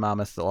 2-hour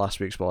mammoth that last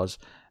week's was.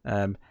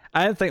 I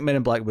didn't think Men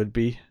in Black would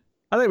be.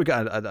 I think we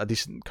got a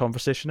decent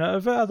conversation out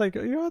of it. I think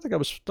that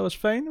was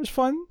fine. It was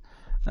fun.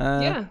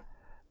 Yeah.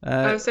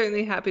 I'm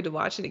certainly happy to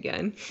watch it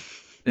again.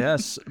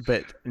 Yes,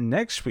 but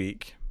next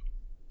week,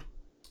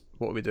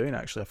 what are we doing?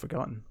 Actually, I've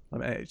forgotten. I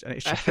need to I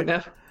check don't it.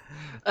 know.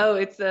 Oh,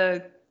 it's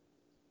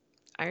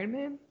Iron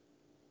Man?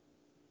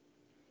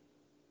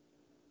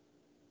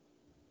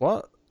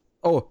 What?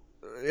 Oh,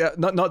 yeah,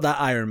 not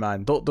that Iron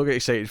Man. Don't get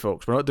excited,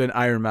 folks. We're not doing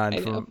Iron I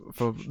Man know.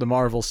 from the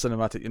Marvel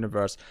Cinematic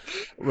Universe.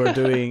 We're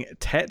doing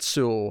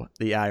Tetsuo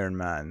the Iron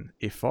Man,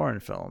 a foreign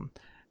film.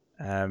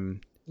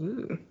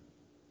 Ooh.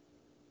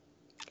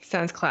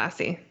 Sounds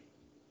classy.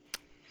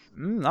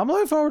 I'm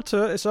looking forward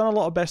to it. It's on a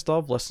lot of best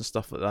of lists and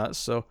stuff like that.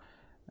 So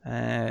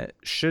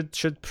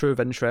should prove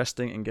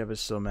interesting and give us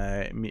some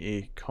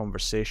meaty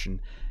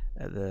conversation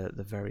at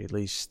the very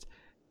least.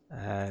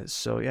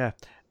 So yeah.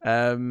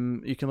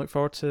 You can look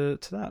forward to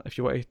that. If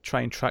you want to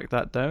try and track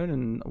that down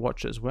and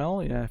watch it as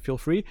well, yeah, feel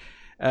free.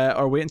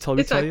 Or wait until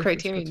we It's tell not you.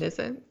 Criterion, is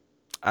it?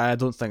 I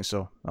don't think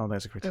so. I don't think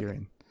it's a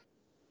Criterion.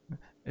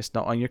 It's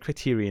not on your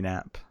Criterion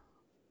app.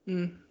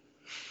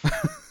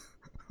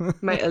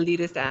 My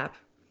elitist app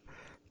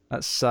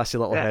That sassy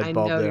little that head I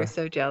bob know there. you're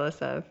so jealous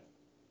of.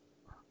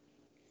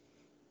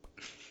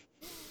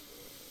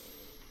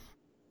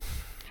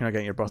 You're not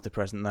getting your birthday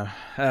present now.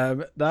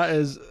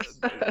 That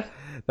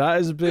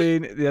has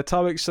been the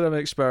Atomic Cinema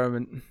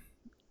Experiment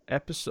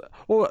episode.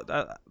 Oh,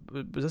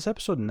 was this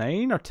episode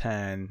 9 or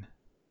 10?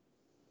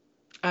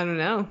 I don't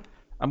know.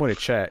 I'm going to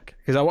check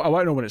because I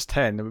want to know when it's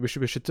 10. We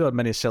should do a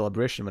mini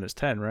celebration when it's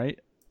 10, right?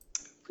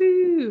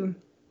 Woo.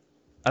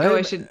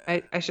 I should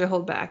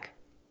hold back.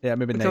 Yeah,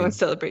 maybe 9. Don't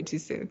celebrate too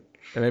soon.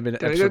 Yeah, maybe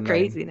Don't episode go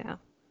crazy 9. now.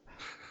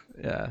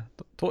 Yeah,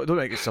 don't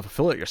make yourself a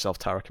fool at yourself,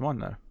 Tara. Come on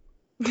now.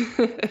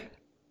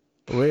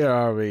 Where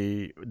are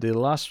we? The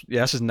last,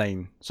 yeah, this is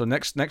 9. So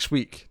next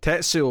week,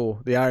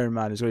 Tetsuo the Iron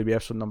Man is going to be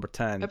episode number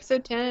 10.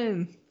 Episode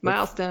 10.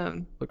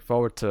 Milestone. Look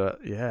forward to it.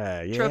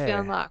 Yeah. Trophy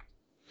unlocked.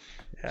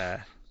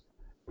 Yeah,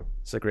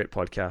 it's a great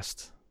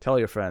podcast. Tell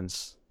your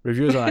friends.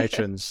 Reviews on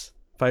iTunes,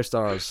 5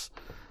 stars,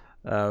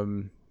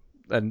 and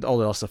all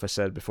the other stuff I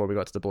said before we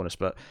got to the bonus.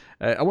 But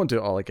I won't do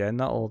it all again.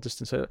 That'll just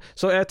inside it.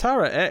 So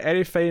Tara,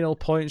 any final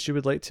points you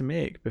would like to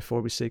make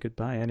before we say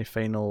goodbye? Any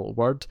final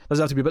word?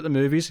 Doesn't have to be about the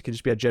movies. It can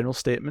just be a general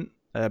statement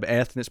about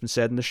anything that's been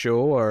said in the show,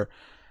 or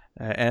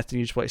anything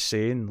you just want to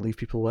say and leave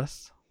people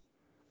with.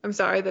 I'm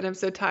sorry that I'm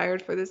so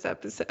tired for this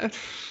episode.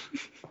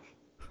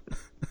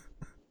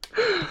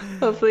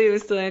 Hopefully it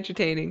was still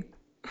entertaining.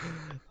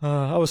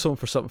 I was hoping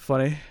for something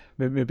funny,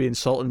 maybe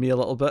insulting me a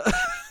little bit.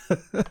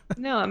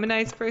 No, I'm a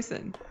nice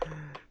person.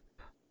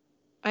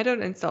 I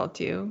don't insult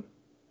you.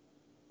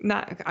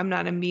 I'm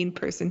not a mean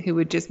person who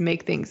would just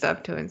make things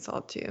up to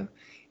insult you.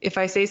 If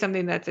I say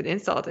something that's an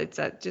insult, it's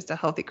just a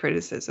healthy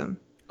criticism.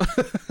 I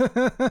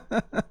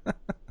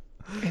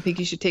think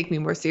you should take me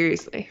more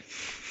seriously.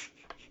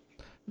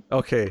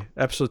 Okay,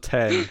 episode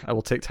 10. I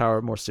will take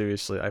Tower more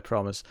seriously, I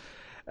promise.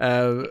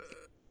 But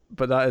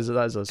that is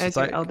us. As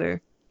your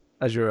elder.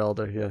 As your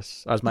elder,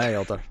 yes. As my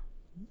elder.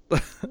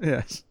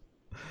 Yes.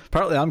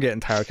 Apparently I'm getting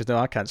tired because now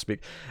I can't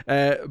speak.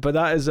 But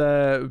that has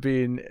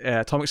been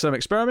Atomic Cinema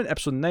Experiment,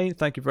 episode 9.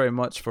 Thank you very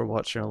much for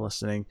watching and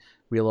listening.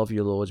 We love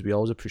you loads. We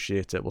always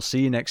appreciate it. We'll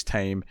see you next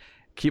time.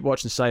 Keep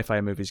watching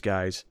sci-fi movies,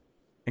 guys.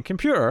 And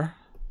computer,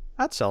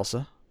 add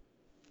salsa.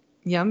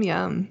 Yum,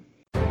 yum.